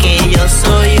dice que yo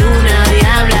soy una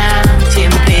diabla.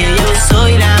 Siempre yo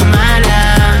soy la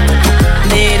mala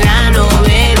de la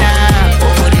novela,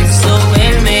 por eso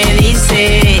él me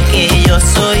dice que yo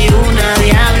soy una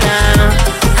diabla.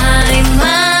 Ay,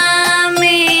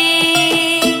 mami,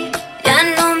 ya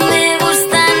no me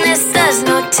gustan estas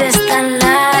noches tan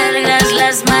largas,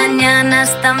 las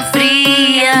mañanas tan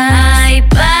frías. Ay,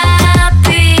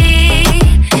 papi,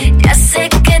 ya sé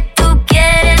que tú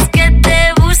quieres que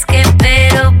te busque,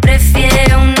 pero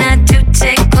prefiero una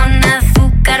chuche con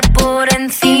azúcar por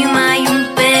encima y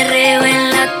un perreo en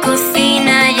la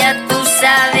cocina. Ya tú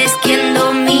sabes quién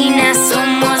domina,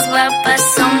 somos guapas,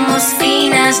 somos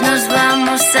finas, nos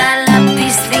vamos a la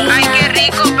piscina. Ay, qué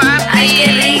rico, papi. Ay, qué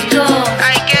rico.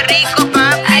 Ay, qué rico,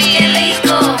 papi. Ay, qué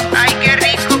rico. Ay, qué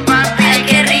rico, papi. Ay,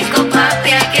 qué rico, papi.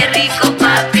 Ay, qué rico,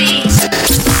 papi.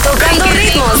 Tocando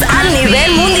ritmos a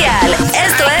nivel mundial.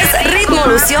 Esto es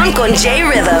Ritmolución con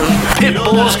J-Rhythm.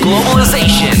 Pitbull's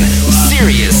Globalization,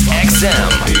 Sirius XM.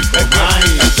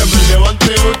 Que me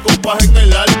levante hoy con paz en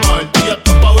el alma. El día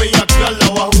está pa' bellaquearla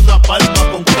bajo una palma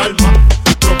con calma.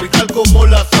 Tropical como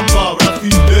la samba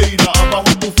brasileira.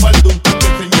 Abajo tu falda, un tanque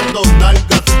enseñando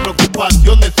nalgas. Sin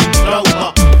preocupaciones, sin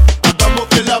trauma. Hagamos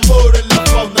el amor en la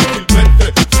fauna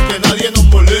silvestre, sin que nadie nos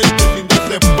moleste, sin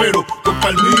desespero. Con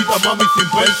calmita, mami, sin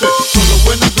verse. Solo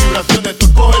buenas vibraciones, tú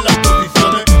coges las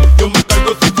posiciones. Yo me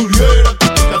cargo si surgieran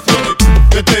complicaciones.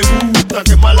 Que te gusta,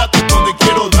 que mala te pone.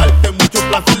 Quiero darte mucho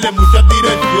placer en muchas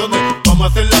direcciones. Vamos a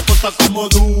hacer las cosas como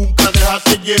nunca.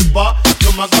 Déjate llevar,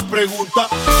 no me hagas preguntas.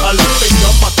 Adelante,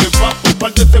 llámate, va. Un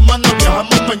par de semanas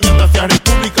viajamos mañana hacia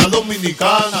República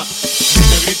Dominicana. Mi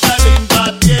negrita linda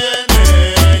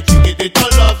tiene chiquititos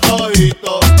los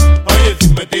ojitos. Oye, si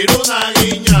me tiro una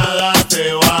guiñada,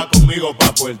 se va conmigo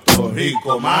pa' Puerto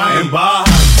Rico, más en baja.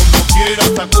 Como quiera,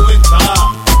 saco ventaja.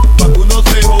 Pa' que uno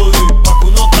se jode, pa' que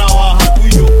uno trabaja. Tú y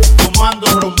yo, tomando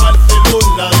ron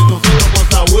Barcelona. De nosotros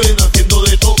cosas buenas, haciendo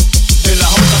de todo. De la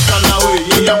J hasta la B, y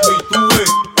ella me tuve.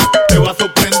 Te va a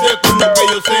sorprender con lo que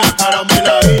yo sea.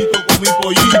 Carameladito con mi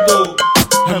pollito.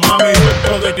 Mami,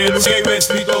 dentro de ti un gay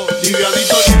besito.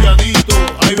 Livianito, livianito,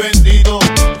 ay bendito.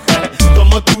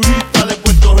 Somos turistas de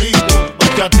Puerto Rico,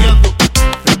 bachateando,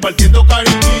 repartiendo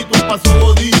cariñito, un paso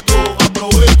bonito.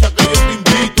 Aprovecha que yo te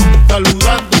invito,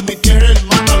 saludando en mi tierra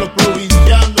hermana, los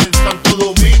provincianos en Santo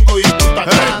Domingo y en Punta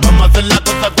Cana. Vamos a hacer la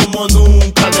cosa como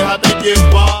nunca, déjate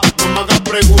llevar, no me hagas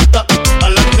preguntas.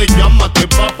 Adelante, llámate,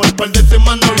 pa, por un par de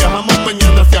semanas viajamos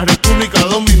mañana hacia República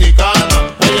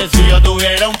Dominicana. Oye, si yo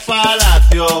tuviera un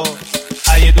palacio,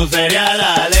 allí tú serías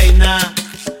la reina.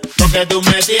 Porque tú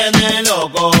me tienes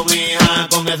loco, mija,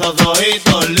 con esos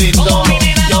ojitos lindos.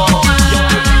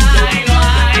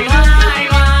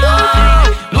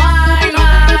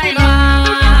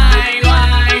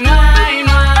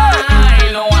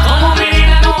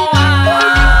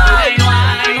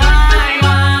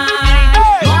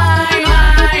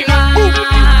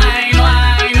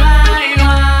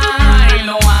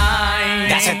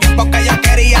 De hace tiempo que yo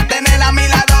quería tener a mi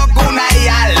lado una y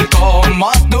algo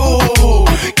como tú,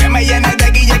 que me llene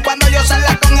de guille cuando yo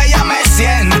salga con ella, me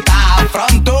sienta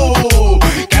pronto,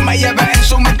 que me lleve en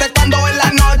su mente cuando en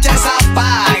la noche se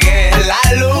apague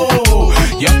la luz.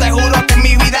 Yo te juro que en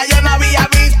mi vida yo no había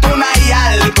visto una y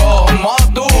algo como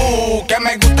tú, que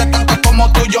me guste tanto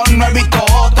como tú, yo no he visto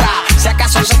otra. Si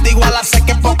acaso se te iguala, sé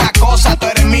que poca cosa. Tú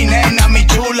eres mi nena, mi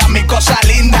chula, mi cosa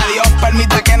linda. Dios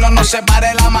permita que no nos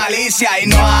separe la malicia. Y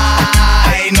no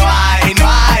hay, no hay, no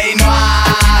hay, no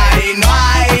hay, no hay, no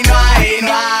hay, no hay,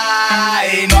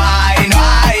 no hay, no hay, no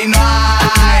hay,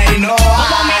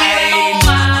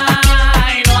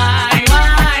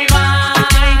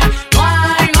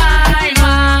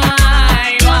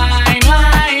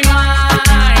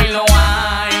 no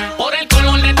hay. Por el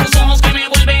color de tus ojos que me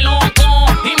vuelve loco,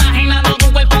 imaginando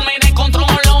tu cuerpo me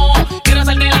descontrolo. Quiero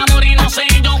hacerte el amor y no sé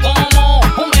yo cómo.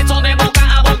 Un beso de boca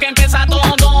a boca empieza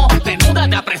todo.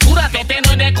 Desnúdate, apresúrate.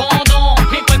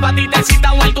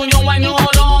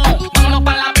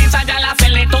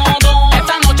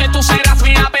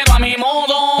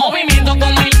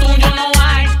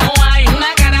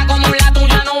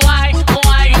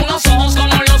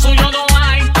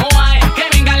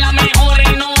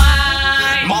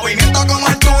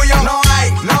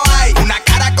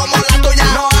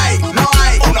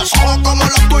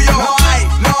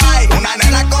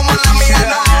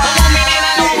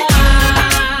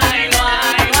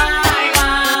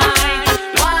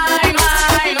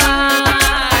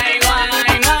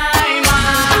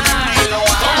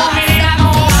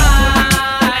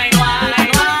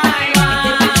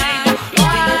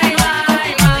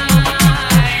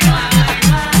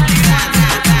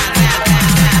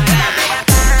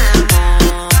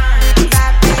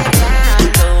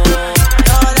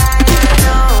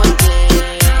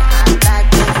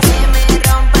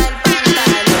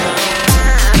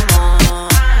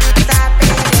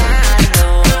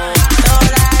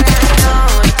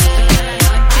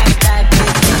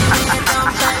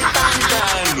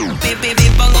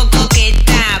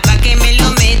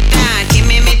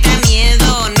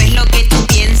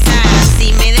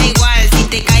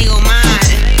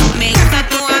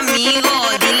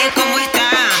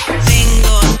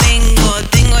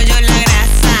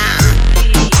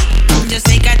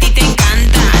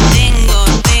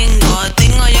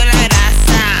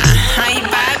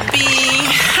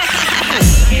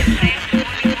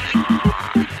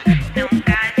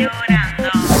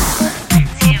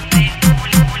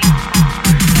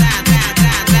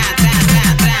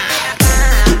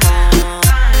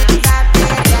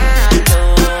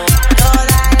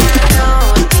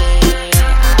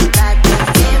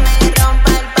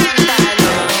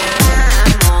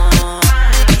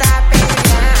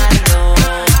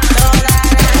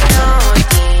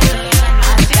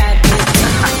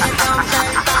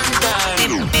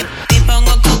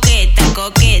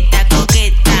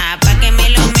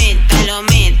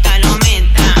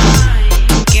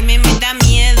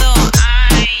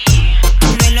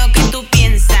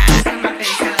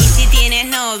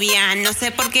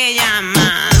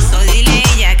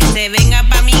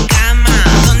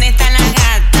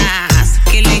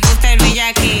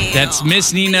 That's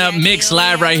Miss Nina Mix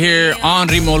Live right here on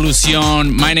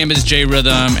Ritmolución. My name is J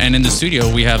Rhythm, and in the studio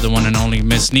we have the one and only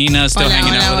Miss Nina still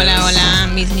hanging out with us.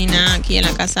 Hola, Miss Nina aquí en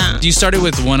la casa. You started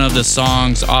with one of the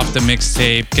songs off the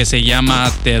mixtape que se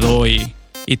llama Te Doy.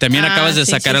 Y también acabas de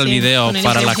sacar el video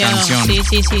para la canción. Sí.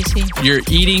 You're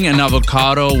eating an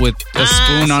avocado with a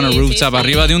spoon on a rooftop,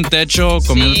 arriba de un techo,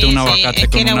 comiéndote un aguacate. Es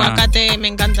que el aguacate me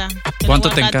encanta. ¿Cuánto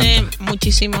te encanta?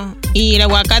 Muchísimo. Y el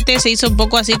aguacate se hizo un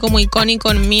poco así como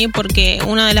icónico en mí porque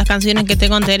una de las canciones que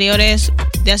tengo anteriores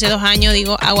de hace 2 años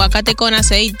digo aguacate con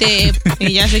aceite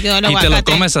y ya se quedó el aguacate. Y te lo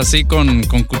comes así con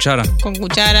cuchara. Con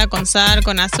cuchara, con sal,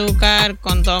 con azúcar,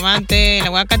 con tomate. El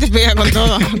aguacate pega con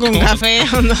todo, con café.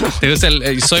 ¿Te gusta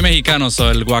soy mexicano,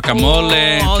 el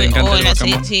guacamole? ¿Te encanta el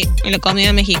guacamole? Sí, la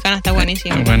comida mexicana está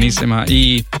buenísima. Buenísima.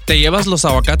 ¿Y te llevas los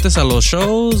aguacates a los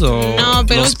shows o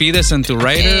los pides en tu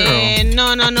rider?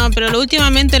 No, pero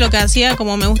últimamente lo que hacía,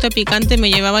 como me gusta el picante,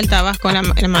 me llevaba el tabasco en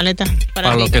la maleta.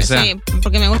 Para lo que sea. Sí,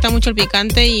 porque me gusta mucho el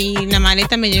picante y en la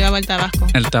maleta me llevaba el tabasco.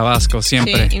 El tabasco,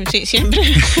 siempre. Sí, siempre.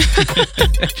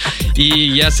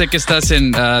 Y ya sé que estás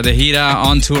de gira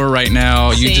on tour right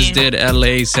now. You just did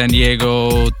LA, San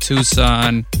Diego,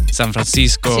 Tucson, San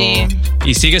Francisco. Sí.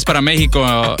 Y sigues para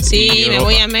México. Sí, me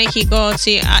voy a México.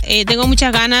 Sí, tengo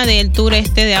muchas ganas del tour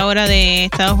de ahora de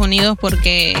Estados Unidos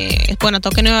porque,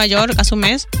 toqué en Nueva York hace un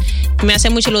mes. Me hace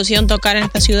mucha ilusión tocar en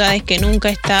estas ciudades que nunca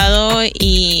he estado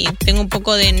y tengo un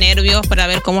poco de nervios para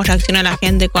ver cómo reacciona la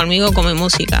gente conmigo con mi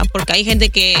música. Porque hay gente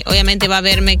que obviamente va a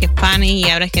verme que es fan y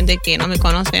habrá gente que no me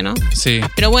conoce, ¿no? Sí.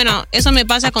 Pero bueno, eso me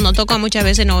pasa cuando toco muchas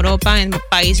veces en Europa, en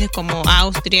países como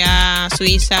Austria,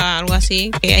 Suiza, algo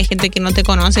así, que hay gente que no te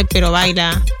conoce pero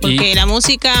baila. Porque la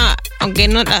música,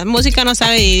 la música no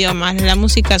sabe de idiomas, la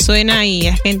música suena y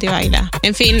la gente baila.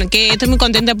 En fin, que estoy muy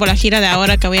contenta por la gira de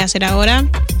ahora que voy a hacer ahora.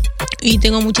 Y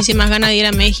tengo muchísimas ganas de ir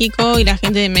a México y la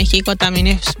gente de México también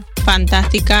es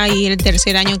fantástica y el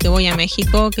 3er año que voy a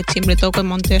México, que siempre toco en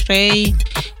Monterrey,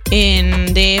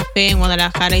 en DF, en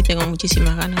Guadalajara y tengo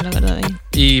muchísimas ganas, la verdad.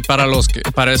 Y para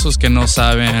esos que no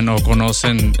saben o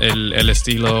conocen el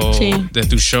estilo de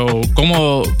tu show,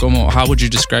 ¿cómo how would you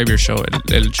describe your show,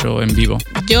 el show en vivo?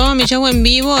 Mi show en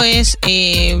vivo es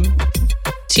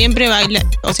siempre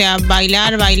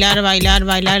bailar,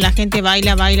 la gente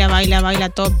baila a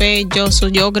tope.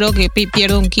 Yo creo que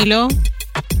pierdo 1 kilo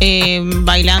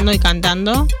bailando y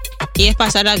cantando. Y es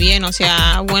pasarla bien,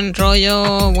 buen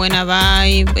rollo, buena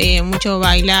vibe, mucho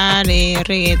bailar,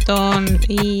 reggaetón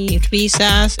y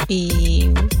risas y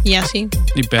así.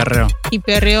 Y perreo. Y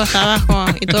perreo hasta abajo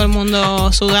y todo el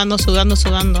mundo sudando.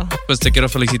 Pues te quiero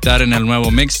felicitar en el nuevo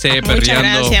mixtape,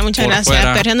 perreando. Muchas gracias.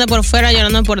 Fuera. Perreando por fuera,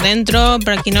 llorando por dentro.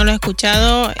 Para quien no lo ha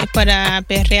escuchado, es para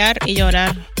perrear y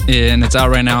llorar. And it's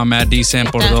out right now on Mad Decent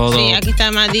por todo. Sí, aquí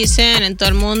está Mad Decent en todo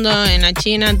el mundo, en la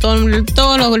China, en todos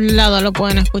los lados lo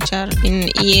pueden escuchar.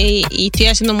 Y estoy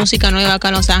haciendo música nueva acá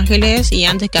en Los Ángeles y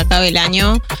antes que acabe el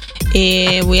año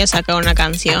voy a sacar una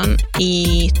canción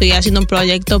y estoy haciendo un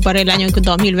proyecto para el año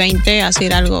 2020,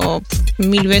 hacer algo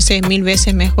 1000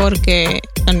 veces mejor que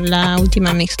la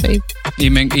última mixtape.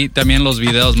 Y también los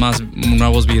videos,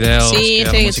 nuevos videos.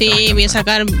 Sí, voy a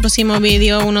sacar el próximo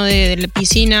video, uno de la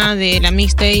piscina, de la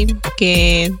mixtape,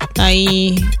 que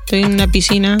ahí estoy en una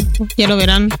piscina, ya lo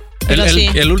verán.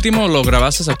 El último lo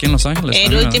grabaste aquí en Los Ángeles.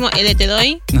 El último, el de Te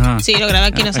Doy. Ajá. Sí, lo grabé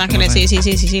aquí en Los Ángeles.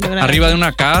 Sí, lo grabé. ¿Arriba de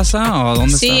una casa o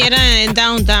dónde estaba? Sí, era en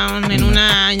downtown, en un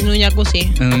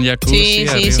jacuzzi. En un jacuzzi.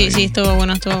 Sí, estuvo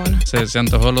bueno. Se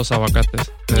antojó los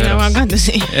aguacates. El aguacate,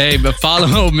 sí. Hey, but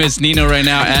follow Miss Nina right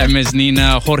now at Miss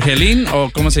Nina Jorgelín,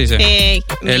 o ¿cómo se dice?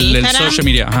 El social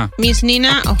media. Ajá. Miss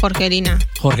Nina o Jorgelina.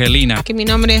 Jorgelina. Que mi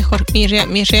nombre es mi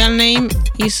real name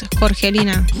is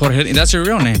Jorgelina. That's your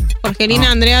real name.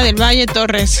 Jorgelina Andrea del Valle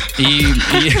Torres. Y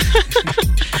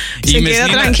se quedó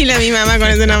tranquila mi mamá con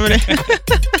ese nombre.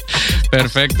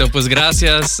 Perfecto, pues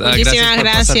gracias. Muchísimas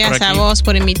gracias a vos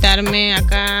por invitarme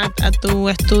acá a tu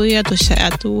estudio, a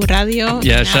tu radio.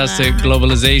 Ya sé,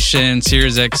 Globalization,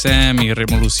 Sirius XM y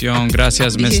Ritmolución.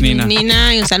 Gracias, Miss Nina.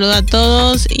 Y un saludo a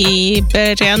todos y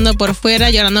perreando por fuera,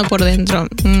 llorando por dentro.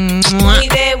 Muy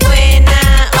de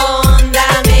buena onda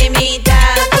me invita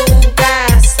a tu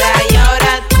casa y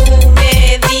ahora tú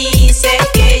me dices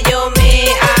que yo me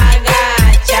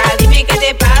agacha. Dime qué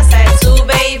te pasa, él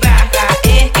sube y baja.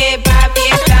 Es que papi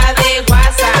está de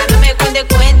guasa. No me cuente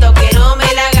cuento que no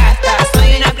me la gasta.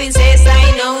 Soy una princesa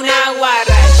y no una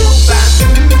guarra. Chupa,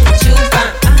 chupa,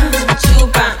 chupa,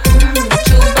 chupa,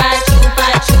 chupa,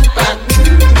 chupa, chupa,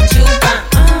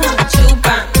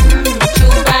 chupa, chupa,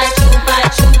 chupa,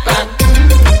 chupa,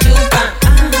 chupa.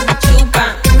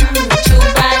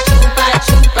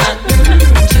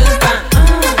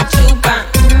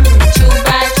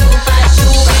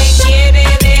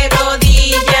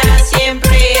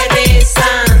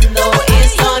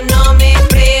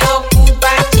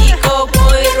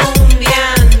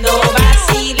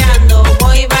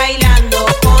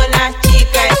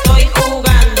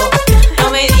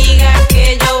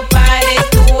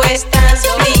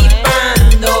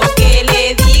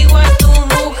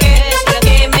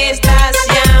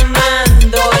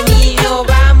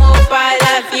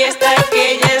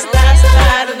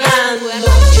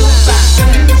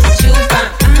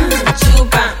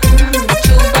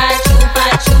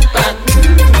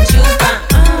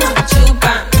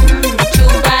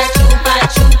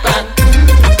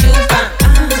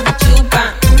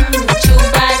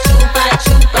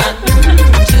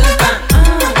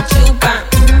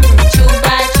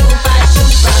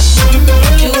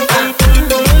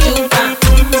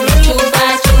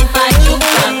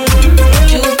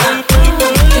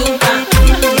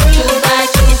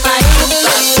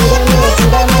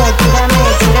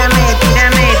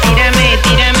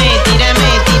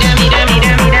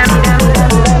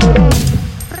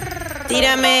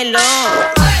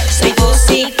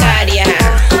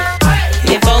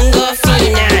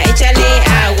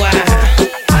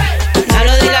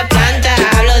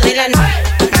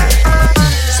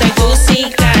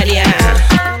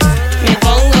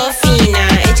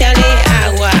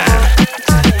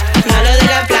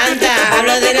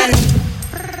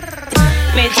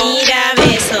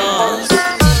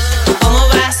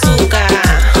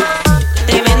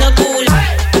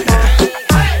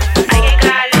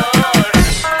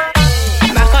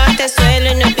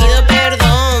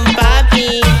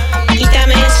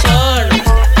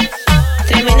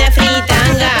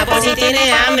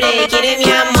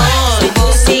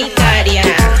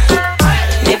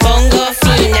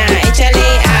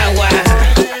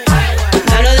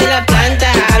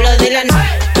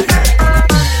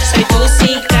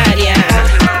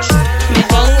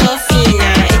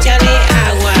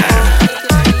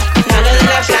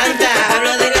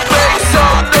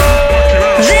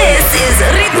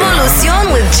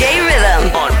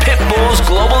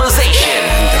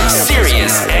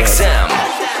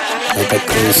 lo que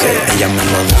cruce, ella me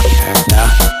lo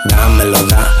da, dámelo,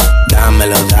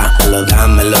 dámelo,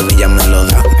 dámelo, ella me lo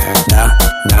da,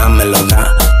 dámelo,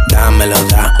 dámelo,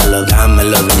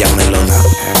 dámelo, ella me lo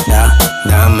da,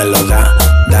 dámelo,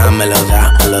 dámelo,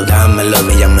 dámelo,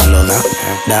 ella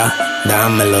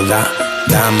me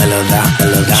lo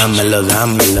da, dámelo,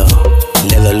 dámelo.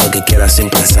 Le doy lo que quiera sin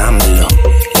pensármelo.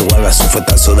 Le vuelve su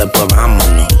fuetazo, después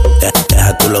vámonos.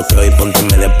 Deja tu bloqueo y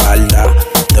pónteme de espalda.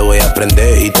 Te voy a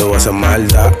prender y te voy a hacer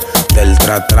maldad. Del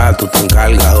tra-tra tú te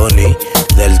encargas, honey.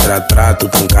 Del tra-tra tú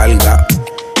te encargas.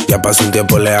 Ya pasó un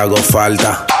tiempo, le hago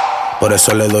falta. Por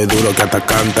eso le doy duro que hasta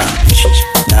canta.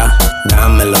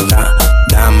 Dámelo,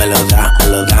 dámelo,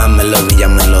 dámelo, ella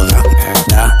me lo da.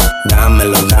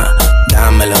 Dámelo,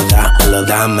 dámelo,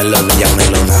 dámelo, ella me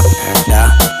lo da.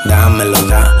 Dámelo,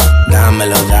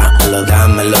 dámelo,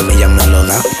 dámelo, ella me lo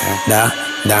da.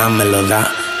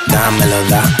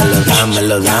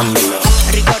 Dámelo, dámelo.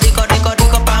 Rico, rico, rico,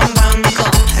 rico, pam, pam, rico.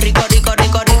 Rico, rico,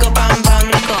 rico, rico, pam,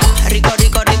 pam, rico. Rico,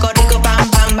 rico, rico, rico, pam,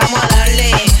 pam. Vamos a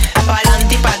darle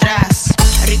pa'lante y pa' atrás.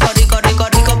 Rico, rico, rico,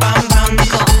 rico, pam, pam,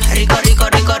 rico. Rico, rico,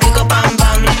 rico, rico, pam,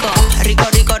 pam, rico. Rico,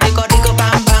 rico, rico, rico,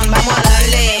 pam, pam. Vamos a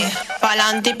darle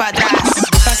pa'lante y pa' atrás.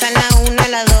 Pasan la 1,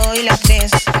 la 2 y la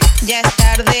 3. Ya es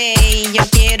tarde y yo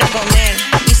quiero comer.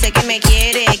 Dice que me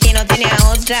quiere, que no tiene a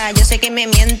otra. Yo sé que me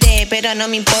miente, pero no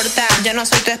me importa. Yo no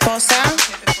soy tu esposa,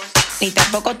 ni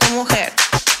tampoco tu mujer.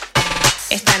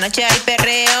 Esta noche hay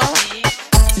perreo,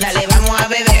 dale, vamos a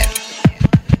beber.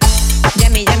 Ya a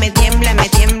mí ya me tiembla, me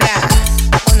tiembla.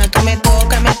 Cuando tú me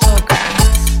toca, me toca.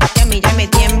 Ya a mí ya me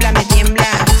tiembla, me tiembla.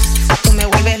 Tú me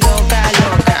vuelves loca,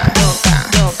 loca, loca,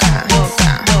 loca,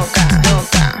 loca, loca,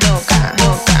 loca, loca,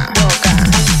 loca, loca.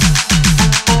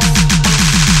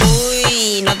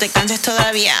 Uy, no te canses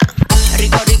todavía.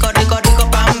 Rico, rico, rico,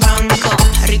 rico, pam, pam, rico.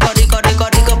 Rico, rico, rico,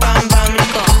 rico, pam, pam,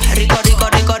 rico. Rico, rico,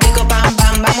 rico, rico, pam,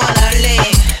 pam. Vamos a darle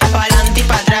pa'lante y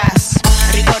pa' atrás.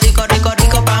 Rico, rico, rico,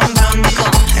 rico, pam, pam, rico.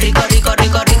 Rico, rico,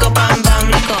 rico, rico, pam,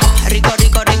 pam, rico. Rico,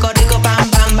 rico, rico, rico,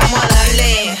 pam, pam. Vamos a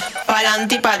darle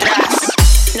pa'lante y pa' atrás.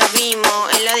 Nos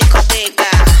vimos en la discoteca.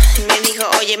 Me dijo,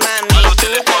 oye mami, tú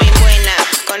estás bien buena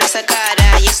con esa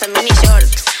cara y esos mini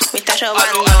shorts. Me estás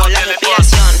robando la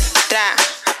respiración. Tra,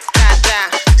 tra, tra,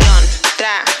 clon,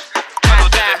 tra, tra,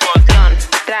 tra, clon,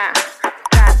 tra, tra,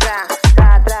 tra, tra,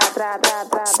 tra, tra, tra,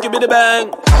 tra. Skibidi bang.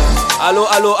 Allô,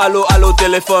 allô, allô, allô,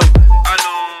 téléphone.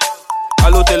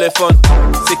 Allô, téléphone.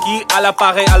 C'est qui à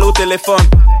l'appareil? Allô, téléphone.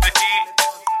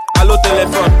 Allô,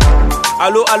 téléphone.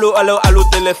 Allô, allô, allô, allô,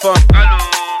 téléphone.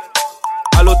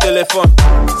 Allô, téléphone.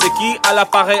 C'est qui à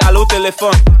l'appareil? Allô,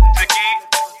 téléphone.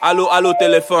 Allô, allô,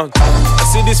 téléphone. I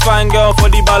see this fine girl for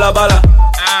the bala bala.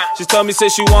 She tell me say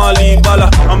she want leave bala.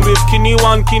 I'm with Kinney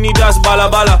one, Kinney that's bala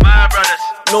bala.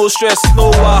 No stress,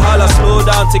 no wahala, slow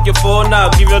down, take your phone now.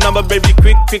 Give your number, baby,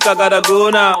 quick pick, I gotta go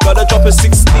now. Gotta drop a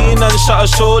 16 and shut a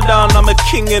showdown. I'm a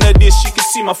king in a dish, you can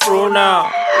see my throne now.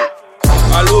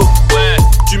 Allô, ouais,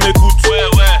 tu m'écoutes, ouais,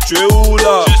 ouais. Tu es où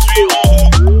là? Je suis en roue,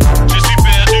 je suis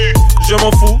perdu. Je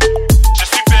m'en fous, je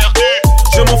suis perdu.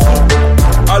 Je m'en fous.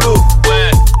 Allô,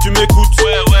 ouais, tu m'écoutes,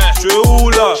 ouais, ouais. Tu es où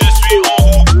là? Je suis en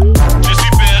roue, je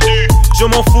suis perdu. Je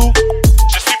m'en fous.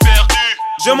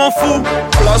 Je m'en fous.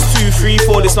 +2, 3,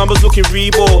 4. This number's looking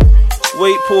rebo.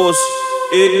 Wait, pause.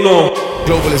 Ignore.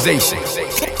 Globalization.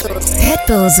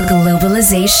 Pitbull's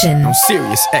Globalization. On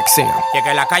Sirius XM. Y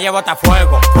que la calle bota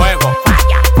fuego, fuego,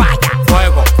 falla, falla,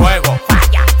 fuego, fuego,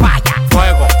 falla, falla,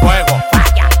 fuego, fuego,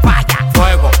 falla, falla,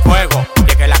 fuego, fuego.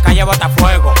 Y que la calle bota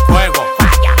fuego, fuego,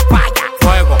 falla, falla,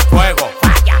 fuego, fuego,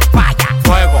 falla, falla,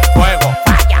 fuego, fuego,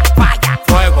 falla, falla,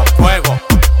 fuego, fuego.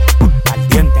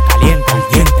 Caliente, caliente,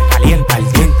 caliente, caliente,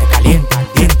 caliente, caliente,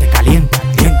 caliente, caliente,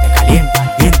 caliente, caliente,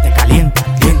 caliente, caliente,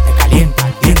 caliente,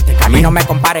 caliente. A mí no me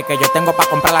compare que yo tengo pa'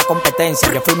 comprar la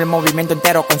competencia. Yo firmo el movimiento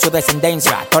entero con su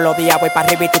descendencia. Todos los días voy para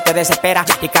arriba y tú te desesperas.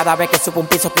 Y cada vez que subo un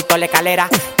piso quito la escalera.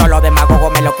 Todos los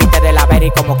demagogos me lo quite de la vera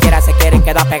y como quiera se quieren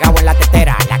quedar pegados en la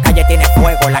tetera. La calle tiene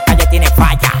fuego, la calle tiene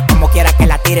falla. Como quiera que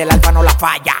la tire, el alfa no la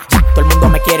falla. Todo el mundo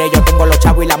me quiere, yo tengo los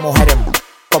chavos y las mujeres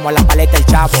como la paleta el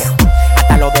chavo.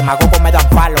 Hasta los demagogos me dan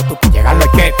palo. Tú llegan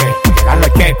los cheques, llegan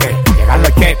los cheques, llegan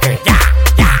los cheques. Ya,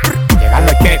 ya. Llegan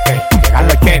los cheques, llegan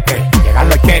los cheques, llegan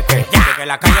los cheques. Ya. Que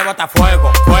la calle bota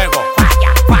fuego, fuego,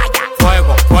 falla, falla,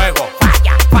 fuego, fuego,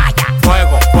 falla, falla,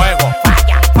 fuego, fuego,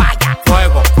 falla, falla,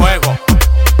 fuego, fuego.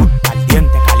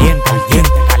 Caliente, caliente,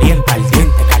 caliente, caliente,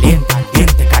 caliente, caliente,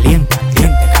 caliente, caliente,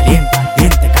 caliente, caliente,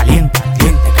 caliente, caliente,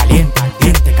 caliente,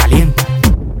 caliente, caliente.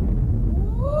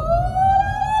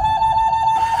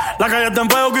 La calle está en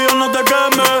fuego que yo no te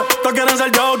queme. Todos quieren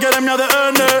ser yo, quieren mi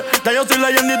ADN. Ya yo soy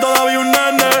leyenda y todavía un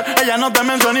nene. Ella no te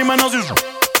menciona ni menos si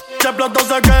Si exploto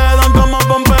se quedan como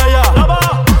Pompeya.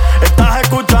 Estás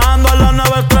escuchando a la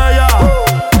nueva estrella.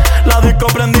 La disco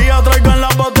prendida, traigo en la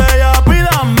botella.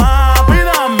 Pidan más,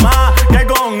 que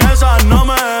con esa no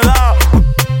me da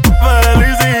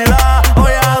felicidad.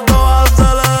 Hoy a todas se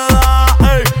le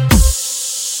da. Ey.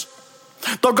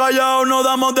 Tô callado, no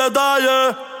damos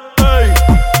detalles. Ey.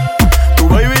 Tu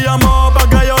baby llamó pa'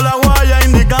 que yo la guaya.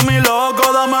 Indica mi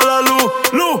loco, dame la luz.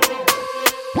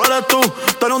 ¿Cuál eres tú?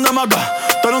 Tú eres un demaca,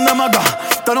 tú eres un demaca,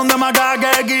 tú eres un demaca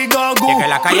que Kikoku. Y que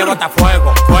la calle bota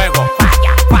fuego, fuego,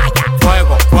 falla,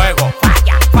 fuego, fuego,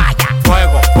 falla,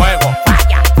 fuego, fuego,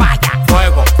 falla,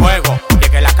 fuego, fuego. Y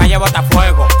que la calle bota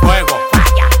fuego, fuego,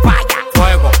 falla,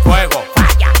 fuego, fuego,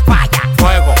 falla,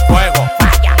 fuego, fuego,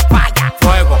 falla,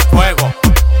 fuego, fuego.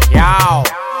 Yao,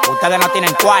 ustedes no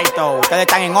tienen cuarto, ustedes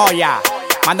están en olla.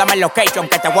 Mándame el location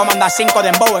que te voy a mandar 5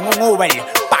 dembow en un Uber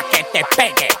pa' que te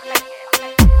pegue.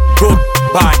 Good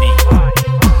Bunny,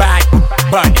 Bad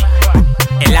Bunny,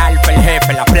 el alfa, el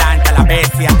jefe, la planta, la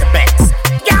bestia, the best.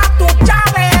 Ya tú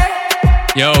sabes.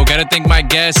 Yo, gotta thank my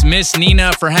guest, Miss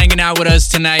Nina, for hanging out with us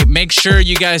tonight. Make sure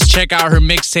you guys check out her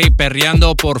mixtape,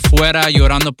 Perreando por Fuera,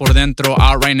 Llorando por Dentro,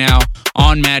 out right now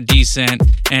on Mad Decent.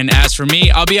 And as for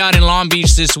me, I'll be out in Long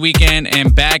Beach this weekend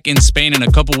and back in Spain in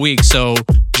a couple weeks. So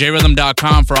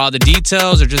jrhythm.com for all the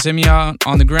details, or just hit me out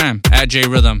on the gram at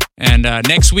jrhythm. And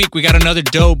next week, we got another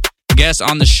dope guest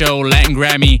on the show, Latin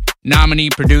Grammy nominee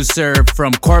producer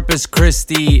from Corpus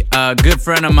Christi, a good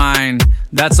friend of mine.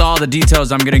 That's all the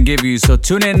details I'm going to give you. So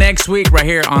tune in next week right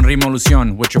here on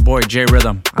Rimolucion with your boy J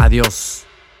Rhythm. Adios.